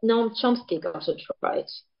that Noam Chomsky got it right.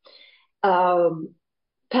 Um,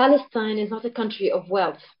 Palestine is not a country of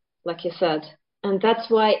wealth, like you said, and that's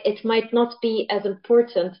why it might not be as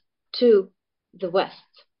important to the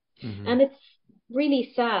West. Hmm. And it's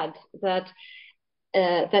really sad that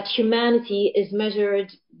humanity is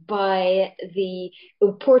measured by the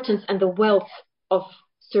importance and the wealth of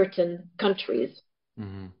certain countries.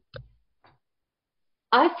 Hmm.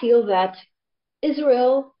 I feel that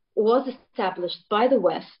Israel was established by the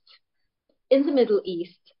West in the Middle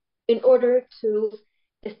East in order to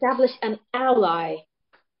establish an ally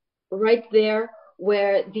right there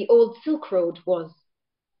where the old Silk Road was,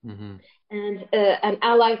 Hmm. and an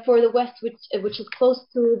ally for the West, which is close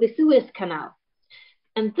to the Suez Canal.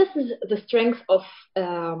 And this is the strength of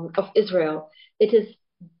Israel. It is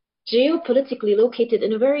geopolitically located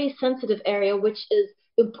in a very sensitive area, which is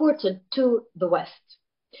important to the West.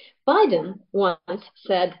 Biden once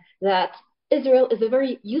said that Israel is a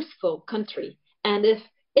very useful country, and if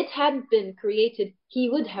it hadn't been created, he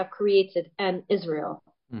would have created an Israel.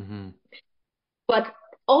 Hmm. But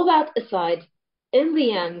all that aside, in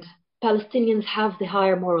the end, Palestinians have the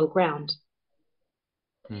higher moral ground.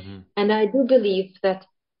 Hmm. And I do believe that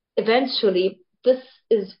eventually this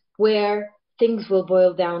is where things will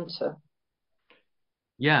boil down to.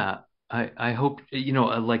 Yeah, I hope,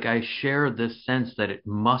 like I share this sense that it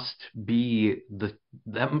must be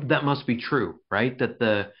that must be true, right?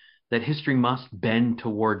 That history must bend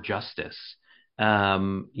toward justice.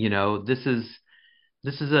 This is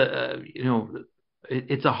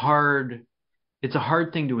it's a hard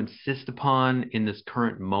thing to insist upon in this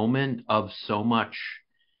current moment of so much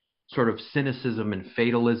sort of cynicism and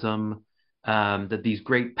fatalism, that these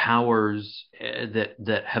great powers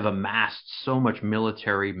that have amassed so much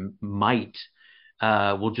military might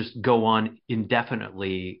will just go on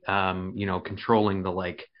indefinitely, controlling the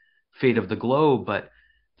like fate of the globe. But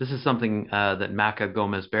this is something that Maka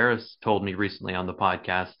Gomez Barris told me recently on the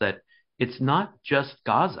podcast, that it's not just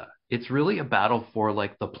Gaza. It's really a battle for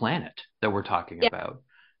like the planet that we're talking Yeah, about,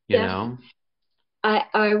 you yes. know?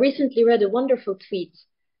 I recently read a wonderful tweet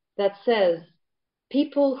that says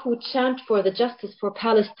people who chant for the justice for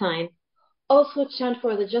Palestine also chant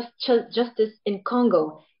for the justice in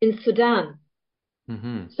Congo, in Sudan.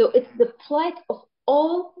 Hmm. So it's the plight of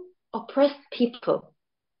all oppressed people.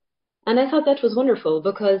 And I thought that was wonderful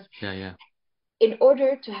because Yeah, yeah. in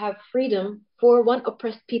order to have freedom for one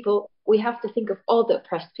oppressed people, we have to think of all the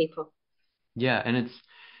oppressed people. Yeah, and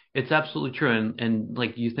it's absolutely true. And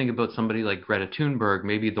like you think about somebody like Greta Thunberg,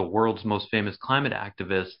 maybe the world's most famous climate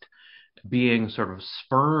activist, being sort of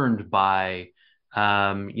spurned by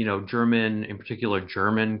German, in particular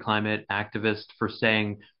German climate activists, for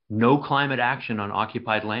saying no climate action on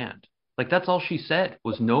occupied land. Like that's all she said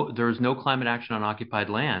was no, there is no climate action on occupied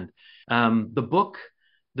land. The book,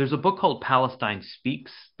 there's a book called Palestine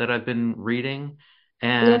Speaks that I've been reading,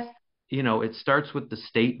 and Yes. it starts with the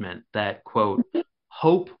statement that, quote,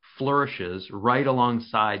 hope flourishes right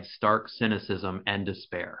alongside stark cynicism and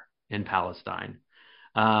despair in Palestine.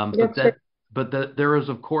 Um, but That's right. that, there is,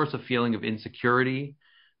 of course, a feeling of insecurity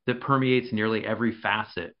that permeates nearly every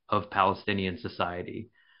facet of Palestinian society.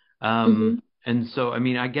 Hmm. And so, I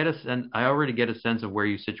mean, I already get a sense of where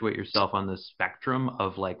you situate yourself on this spectrum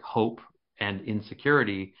of like hope and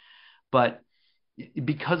insecurity. But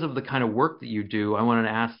because of the kind of work that you do, I wanted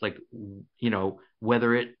to ask, like,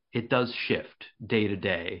 whether it does shift day to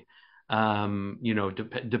day,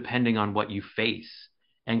 depending on what you face,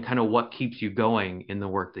 and kind of what keeps you going in the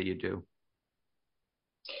work that you do.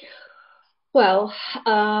 Well,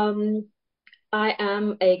 I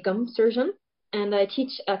am a gum surgeon and I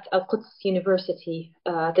teach at Al Quds University,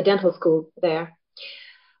 the dental school there.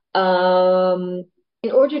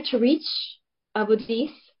 In order to reach Abu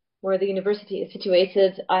Dis, where the university is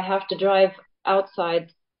situated, I have to drive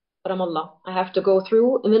outside Ramallah. I have to go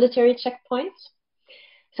through a military checkpoint.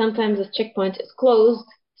 Sometimes this checkpoint is closed,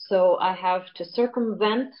 so I have to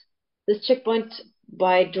circumvent this checkpoint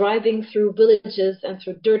by driving through villages and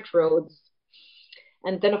through dirt roads.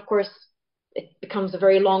 And then, of course, it becomes a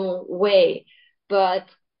very long way. But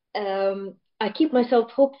I keep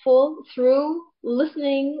myself hopeful through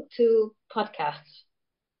listening to podcasts.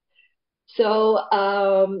 So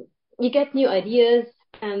you get new ideas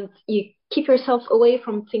and you keep yourself away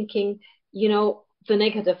from thinking, the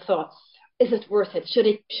negative thoughts. Is it worth it?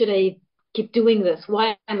 Should I keep doing this?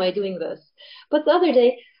 Why am I doing this? But the other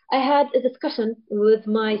day, I had a discussion with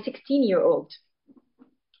my 16-year-old.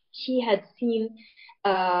 She had seen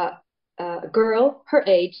uh, a girl her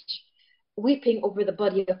age weeping over the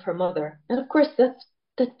body of her mother, and of course that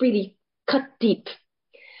really cut deep.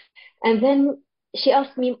 And then she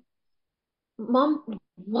asked me, Mom,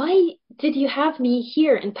 why did you have me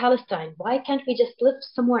here in Palestine? Why can't we just live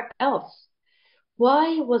somewhere else?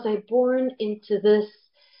 Why was I born into this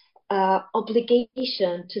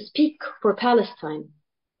obligation to speak for Palestine?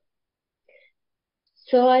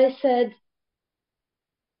 So I said,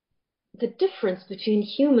 the difference between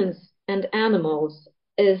humans and animals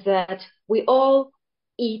is that we all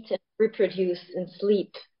eat and reproduce and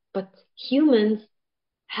sleep, but humans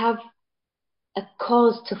have a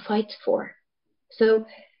cause to fight for. So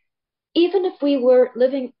even if we were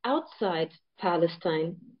living outside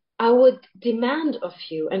Palestine, I would demand of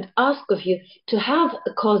you and ask of you to have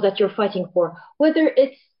a cause that you're fighting for, whether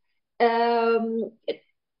it's um,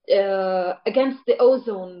 against the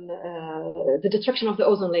ozone, the destruction of the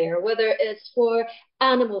ozone layer, whether it's for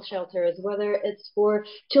animal shelters, whether it's for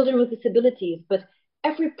children with disabilities. But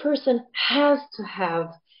every person has to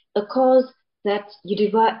have a cause that you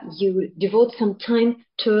devote some time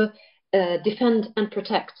to defend and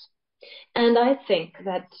protect. And I think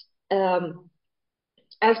that um,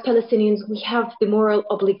 as Palestinians, we have the moral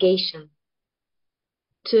obligation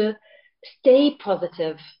to stay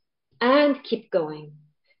positive and keep going.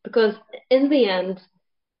 Because in the end,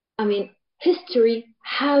 I mean, history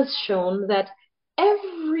has shown that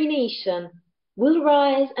every nation will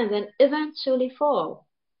rise and then eventually fall.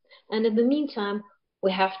 And in the meantime,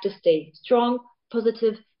 we have to stay strong,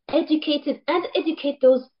 positive, educated, and educate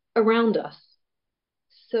those around us.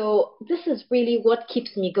 So this is really what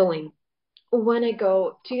keeps me going. When I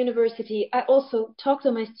go to university, I also talk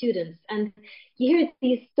to my students, and you hear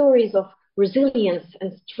these stories of resilience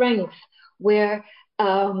and strength where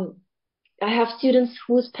I have students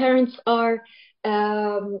whose parents are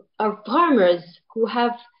farmers who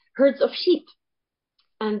have herds of sheep,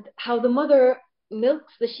 and how the mother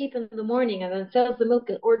milks the sheep in the morning and then sells the milk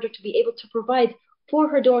in order to be able to provide for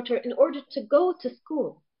her daughter in order to go to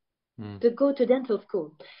school, Mm. to go to dental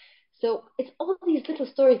school. So it's all these little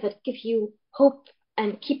stories that give you hope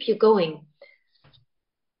and keep you going.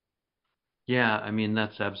 Yeah, I mean,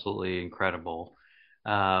 that's absolutely incredible.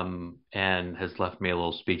 And has left me a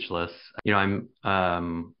little speechless.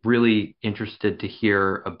 I'm really interested to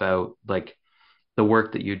hear about like the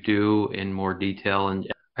work that you do in more detail.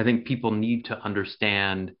 And I think people need to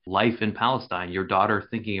understand life in Palestine. Your daughter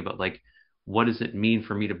thinking about like, what does it mean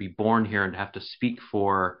for me to be born here and have to speak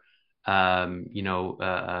for, the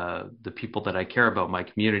people that I care about, my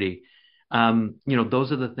community.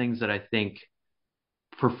 Those are the things that I think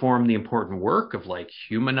perform the important work of like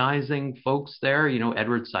humanizing folks there.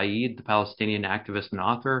 Edward Said, the Palestinian activist and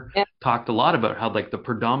author, Yeah, talked a lot about how like the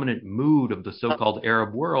predominant mood of the so-called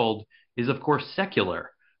Arab world is of course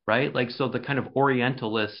secular, right? Like so the kind of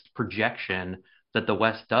Orientalist projection that the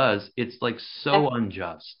West does, it's like yeah, so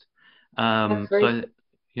unjust. that's So very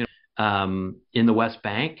true. in the West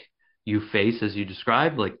Bank, you face, as you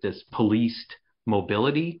described, like this policed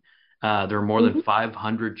mobility. There are more than Hmm.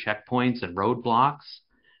 500 checkpoints and roadblocks.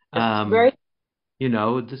 That's Um, very,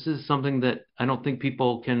 this is something that I don't think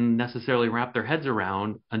people can necessarily wrap their heads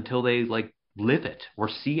around until they like live it or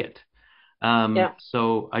see it. yeah.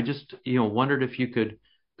 So I just, wondered if you could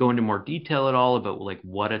go into more detail at all about like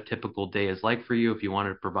what a typical day is like for you, if you wanted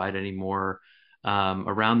to provide any more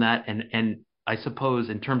around that. And I suppose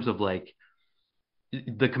in terms of like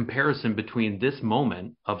the comparison between this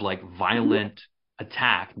moment of like Mhm. violent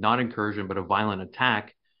attack, not incursion, but a violent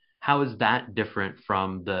attack, how is that different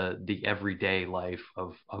from the everyday life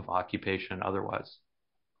of occupation otherwise?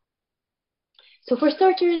 So for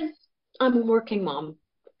starters, I'm a working mom,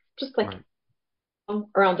 just like Right.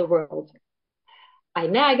 around the world. I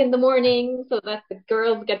nag in the morning so that the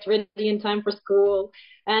girls get ready in time for school.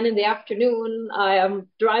 And in the afternoon, I am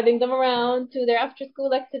driving them around to their after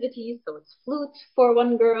school activities. So it's flute for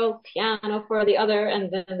one girl, piano for the other, and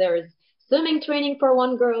then there is swimming training for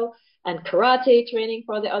one girl and karate training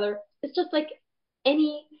for the other. It's just like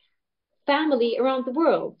any family around the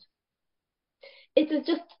world. It is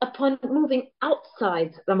just upon moving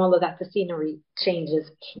outside Ramallah that the scenery changes.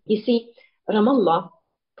 You see, Ramallah,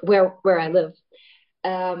 where I live,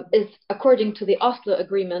 is, according to the Oslo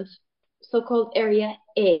Agreement, so-called Area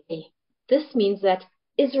A. This means that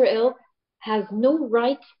Israel has no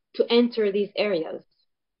right to enter these areas.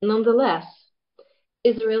 Nonetheless,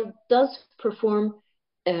 Israel does perform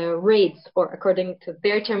raids, or according to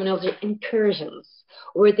their terminology, incursions,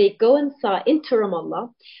 where they go inside into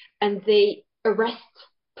Ramallah and they arrest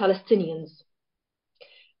Palestinians.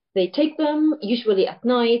 They take them, usually at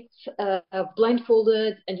night,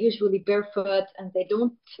 blindfolded and usually barefoot, and they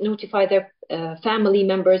don't notify their family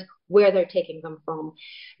members where they're taking them from.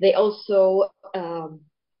 They also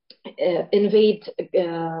invade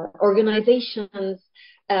organizations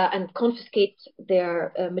and confiscate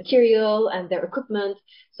their material and their equipment.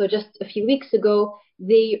 So just a few weeks ago,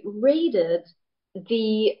 they raided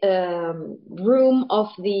the room of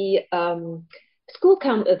the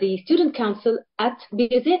the student council at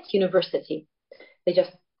Birzeit University. They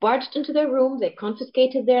just barged into their room, they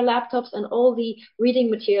confiscated their laptops and all the reading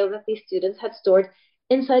material that these students had stored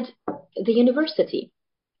inside the university.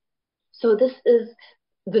 So this is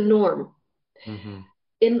the norm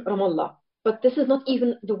in Ramallah. But this is not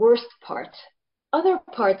even the worst part. Other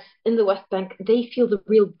parts in the West Bank, they feel the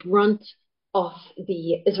real brunt of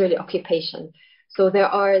the Israeli occupation. So there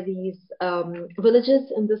are these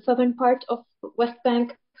villages in the southern part of West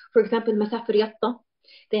Bank, for example, Masafir Yatta.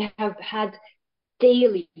 They have had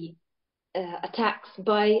daily attacks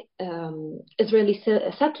by Israeli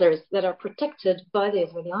settlers that are protected by the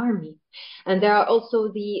Israeli army. And there are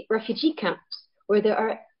also the refugee camps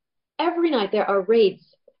where every night there are raids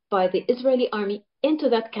by the Israeli army into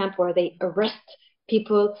that camp where they arrest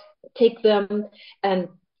people, take them and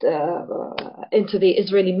into the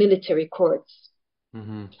Israeli military courts.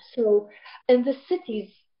 So in the cities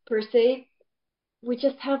per se, we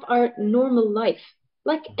just have our normal life.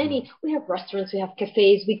 Like we have restaurants, we have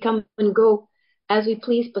cafes, we come and go as we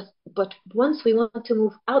please, but once we want to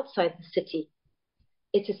move outside the city,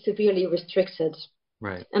 it is severely restricted.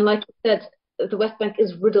 Right. And like you said, the West Bank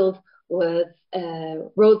is riddled with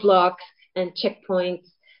roadblocks and checkpoints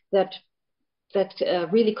that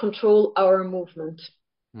really control our movement.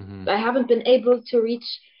 I haven't been able to reach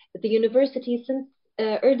the university since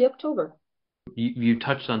early October. You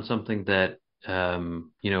touched on something that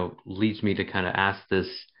leads me to kind of ask this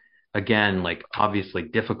again, like obviously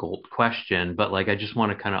difficult question, but like I just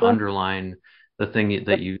want to kind of underline the thing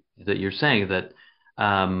that you're saying, that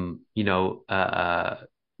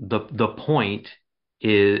the point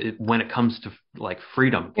is, when it comes to like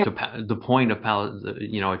freedom, to the point of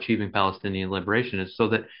achieving Palestinian liberation is so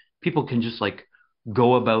that people can just like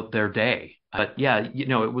go about their day. But yeah,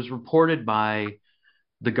 it was reported by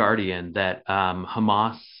The Guardian that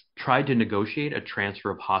Hamas tried to negotiate a transfer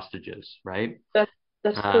of hostages, right?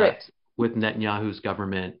 That's correct. With Netanyahu's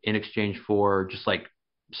government in exchange for just like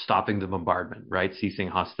stopping the bombardment, right? Ceasing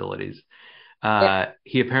hostilities.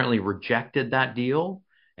 He apparently rejected that deal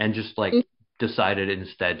and just like decided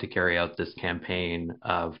instead to carry out this campaign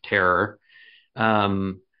of terror.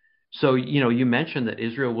 So, you mentioned that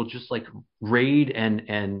Israel will just like raid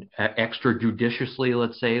and extrajudiciously,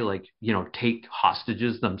 let's say, like, take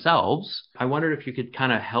hostages themselves. I wondered if you could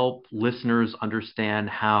kind of help listeners understand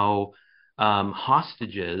how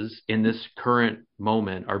hostages in this current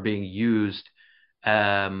moment are being used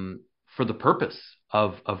for the purpose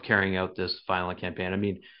of carrying out this violent campaign. I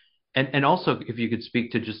mean, and also if you could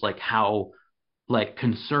speak to just like how like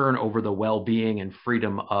concern over the well-being and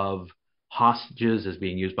freedom of hostages is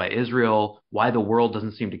being used by Israel, why the world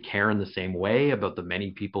doesn't seem to care in the same way about the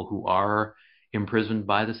many people who are imprisoned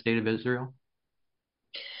by the state of Israel.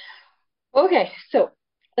 Okay, so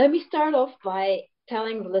let me start off by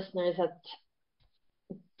telling the listeners that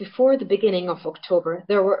before the beginning of October,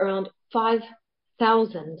 there were around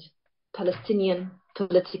 5,000 Palestinian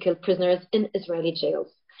political prisoners in Israeli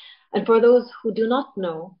jails. And for those who do not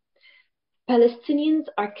know, Palestinians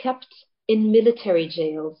are kept in military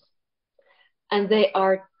jails, and they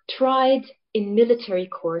are tried in military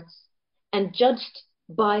courts and judged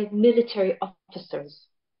by military officers.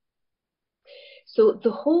 So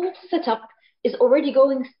the whole setup is already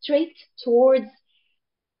going straight towards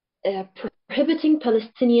prohibiting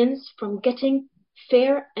Palestinians from getting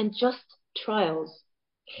fair and just trials.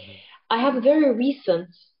 I have a very recent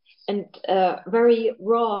and very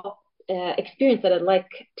raw experience that I'd like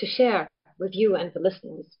to share with you and the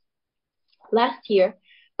listeners. Last year,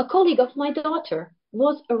 a colleague of my daughter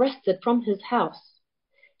was arrested from his house.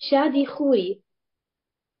 Shadi Khouri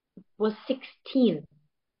was 16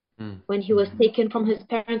 when he was taken from his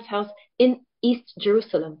parents' house in East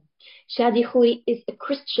Jerusalem. Shadi Khouri is a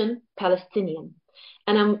Christian Palestinian.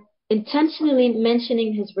 And I'm intentionally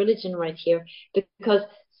mentioning his religion right here because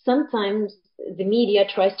sometimes the media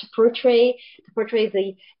tries to portray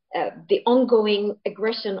the the ongoing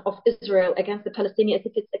aggression of Israel against the Palestinians as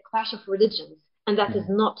if it's a clash of religions, and that is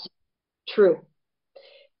not true.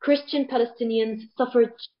 Christian Palestinians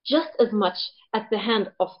suffered just as much at the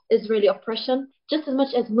hand of Israeli oppression, just as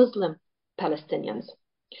much as Muslim Palestinians.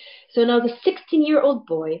 So now the 16-year-old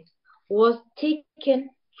boy was taken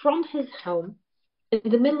from his home in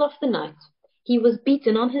the middle of the night. He was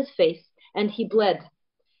beaten on his face and he bled.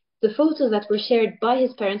 The photos that were shared by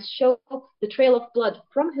his parents show the trail of blood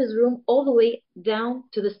from his room all the way down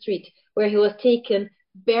to the street, where he was taken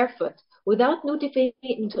barefoot without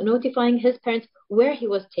notifying his parents where he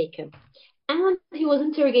was taken. And he was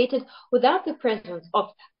interrogated without the presence of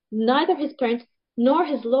neither his parents nor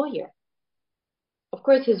his lawyer. Of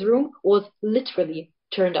course, his room was literally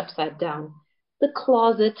turned upside down. The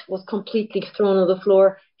closet was completely thrown on the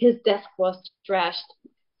floor. His desk was trashed.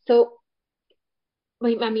 So,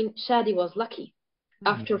 I mean, Shadi was lucky.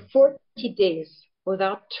 After 40 days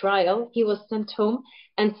without trial, he was sent home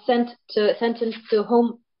and sentenced to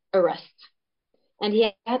home arrest. And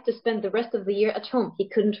he had to spend the rest of the year at home. He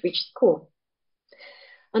couldn't reach school.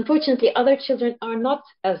 Unfortunately, other children are not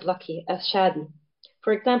as lucky as Shadi.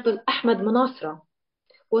 For example, Ahmed Manasra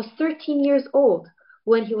was 13 years old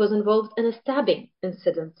when he was involved in a stabbing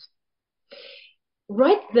incident.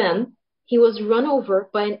 Right then, he was run over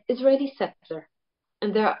by an Israeli settler.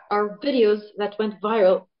 And there are videos that went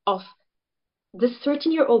viral of this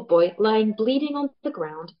 13-year-old boy lying bleeding on the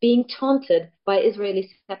ground, being taunted by Israeli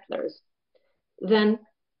settlers. Then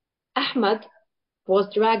Ahmad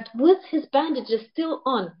was dragged with his bandages still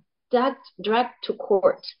on, dragged to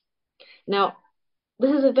court. Now,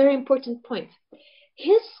 this is a very important point.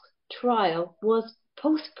 His trial was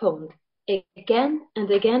postponed again and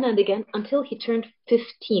again and again until he turned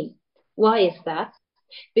 15. Why is that?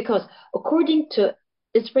 Because according to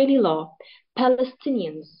Israeli law,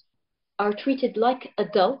 Palestinians are treated like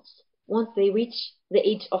adults once they reach the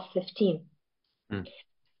age of 15.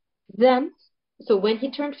 Then, so when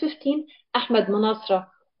he turned 15, Ahmed Manasra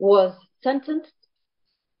was sentenced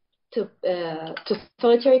to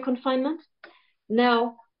solitary confinement.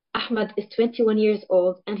 Now, Ahmed is 21 years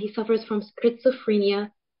old and he suffers from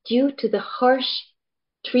schizophrenia due to the harsh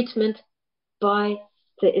treatment by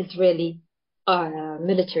the Israeli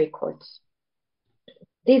military courts.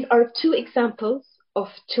 These are two examples of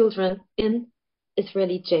children in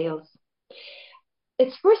Israeli jails.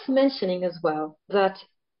 It's worth mentioning as well that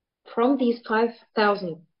from these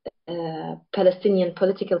 5,000 Palestinian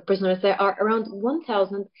political prisoners, there are around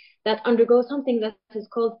 1,000 that undergo something that is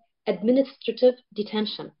called administrative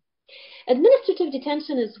detention. Administrative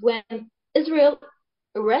detention is when Israel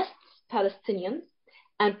arrests Palestinians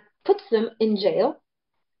and puts them in jail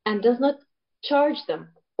and does not charge them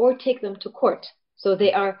or take them to court. So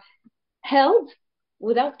they are held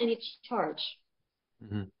without any charge.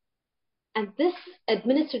 And this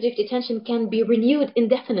administrative detention can be renewed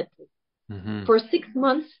indefinitely. For 6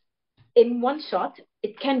 months in one shot,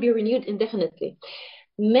 it can be renewed indefinitely.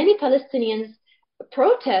 Many Palestinians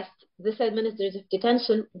protest this administrative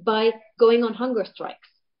detention by going on hunger strikes.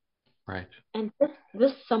 Right. And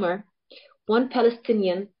this summer, one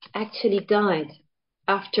Palestinian actually died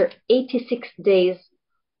after 86 days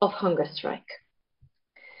of hunger strike.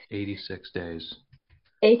 86 days.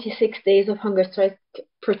 86 days of hunger strike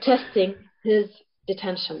protesting his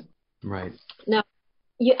detention. Right. Now,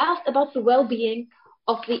 you asked about the well-being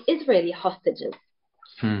of the Israeli hostages.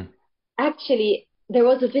 Actually, there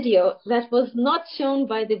was a video that was not shown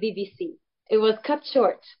by the BBC. It was cut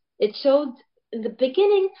short. It showed in the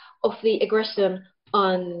beginning of the aggression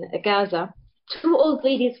on Gaza, 2 old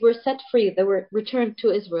ladies were set free. They were returned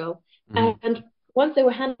to Israel. And once they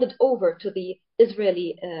were handed over to the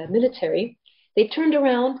Israeli military, they turned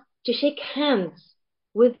around to shake hands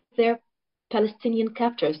with their Palestinian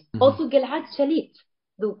captors. Also, Gilad Shalit,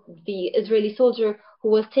 the Israeli soldier who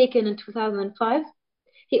was taken in 2005,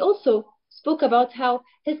 he also spoke about how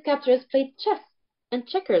his captors played chess and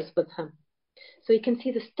checkers with him. So you can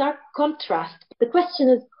see the stark contrast. The question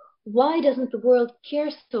is, why doesn't the world care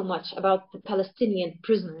so much about the Palestinian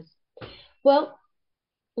prisoners? Well,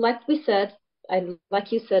 like we said, and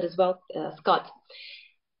like you said as well, Scott,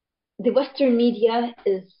 the Western media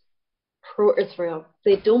is pro-Israel.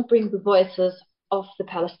 They don't bring the voices of the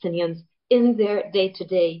Palestinians in their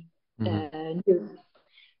day-to-day news.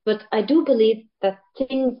 But I do believe that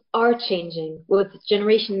things are changing with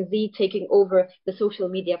Generation Z taking over the social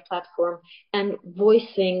media platform and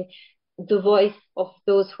voicing the voice of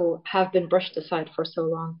those who have been brushed aside for so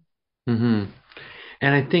long.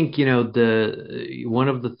 And I think, the one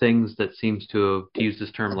of the things that seems to use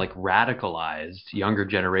this term, like radicalized younger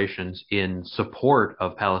generations in support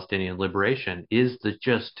of Palestinian liberation is the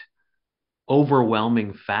just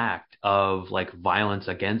overwhelming fact of like violence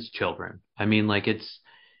against children. I mean, like it's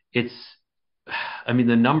I mean,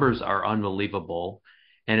 the numbers are unbelievable.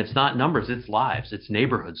 And it's not numbers, it's lives, it's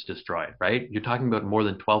neighborhoods destroyed, right? You're talking about more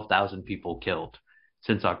than 12,000 people killed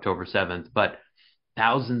since October 7th, but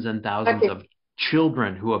thousands and thousands Exactly. of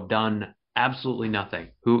children who have done absolutely nothing,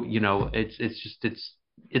 who,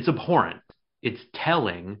 it's abhorrent. It's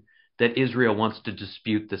telling that Israel wants to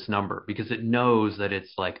dispute this number because it knows that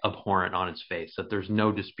it's like abhorrent on its face, that there's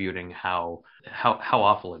no disputing how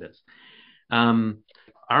awful it is. Um,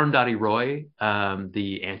 Arundhati Roy,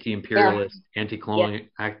 the Yeah. anti-imperialist, Yes.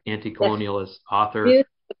 Yes. anti-colonialist author, Beautiful.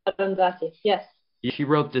 Arundhati. Yes. she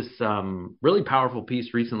wrote this really powerful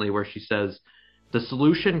piece recently where she says the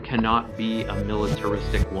solution cannot be a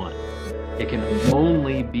militaristic one. It can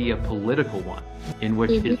only be a political one in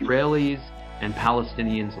which Hmm. Israelis and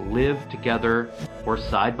Palestinians live together or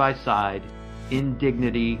side by side in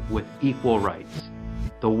dignity with equal rights.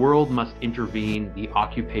 The world must intervene. The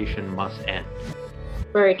occupation must end.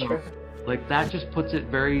 Very So, true. like that just puts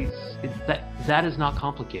it that is not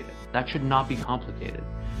complicated. That should not be complicated.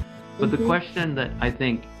 But the Hmm. question that I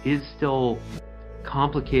think is still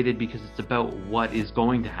complicated because it's about what is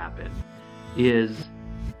going to happen is,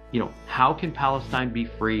 how can Palestine be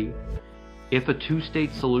free if a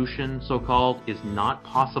two-state solution, so-called, is not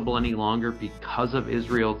possible any longer because of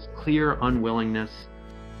Israel's clear unwillingness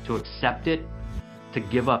to accept it, to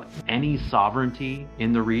give up any sovereignty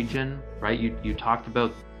in the region, right? You talked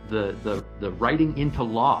about the writing into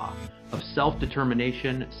law of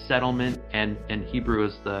self-determination, settlement, and Hebrew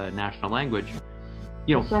as the national language.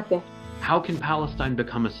 Exactly. How can Palestine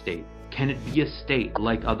become a state? Can it be a state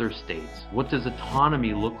like other states? What does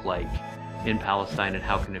autonomy look like in Palestine, and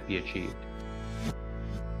how can it be achieved?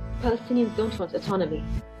 Palestinians don't want autonomy.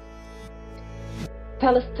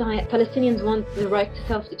 Palestinians want the right to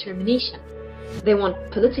self-determination. They want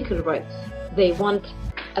political rights. They want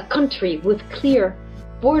a country with clear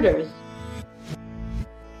borders.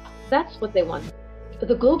 That's what they want.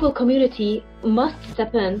 The global community must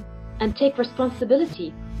step in and take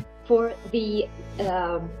responsibility for the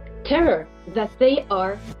terror that they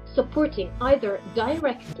are supporting, either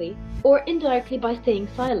directly or indirectly by staying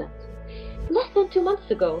silent. Less than 2 months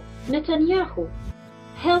ago, Netanyahu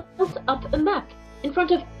held up a map in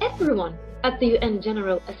front of everyone at the UN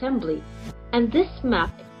General Assembly, and this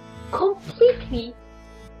map completely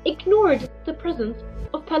ignored the presence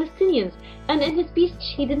of Palestinians, and in his speech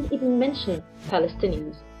he didn't even mention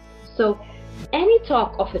Palestinians. So any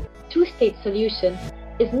talk of a two-state solution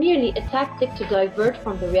is merely a tactic to divert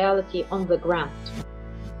from the reality on the ground.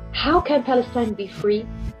 How can Palestine be free?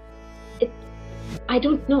 I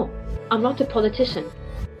don't know. I'm not a politician,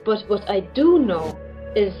 but what I do know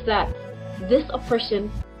is that this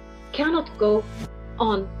oppression cannot go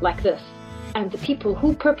on like this, and the people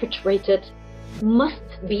who perpetrate it must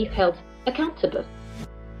be held accountable.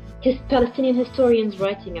 Palestinian historians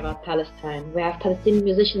writing about Palestine. We have Palestinian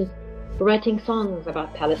musicians writing songs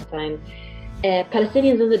about Palestine.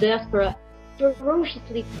 Palestinians in the diaspora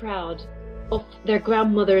ferociously proud of their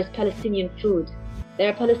grandmother's Palestinian food. There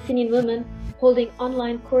are Palestinian women holding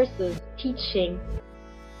online courses teaching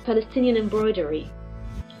Palestinian embroidery.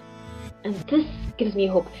 And this gives me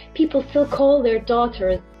hope. People still call their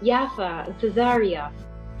daughters Yafa and Caesarea,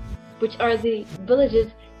 which are the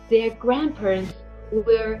villages their grandparents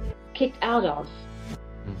were kicked out of.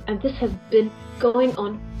 And this has been going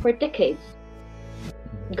on for decades.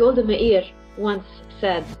 Golda Meir once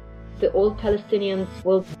said, "The old Palestinians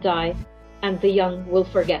will die and the young will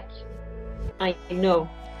forget." I know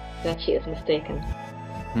that she is mistaken.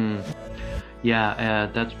 Yeah,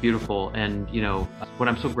 that's beautiful. And, what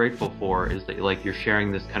I'm so grateful for is that, like, you're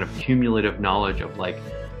sharing this kind of cumulative knowledge of, like,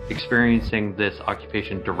 experiencing this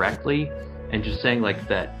occupation directly and just saying, like,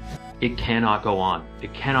 that it cannot go on.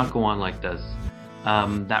 It cannot go on like this.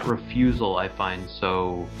 That refusal I find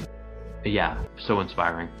so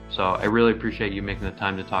inspiring. So I really appreciate you making the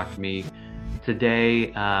time to talk to me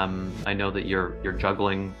today. I know that you're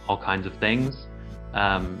juggling all kinds of things.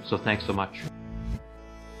 So thanks so much.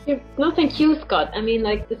 No, thank you, Scott. I mean,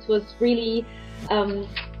 like, this was really,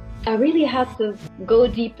 I really had to go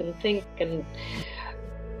deep and think and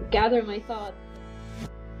gather my thoughts.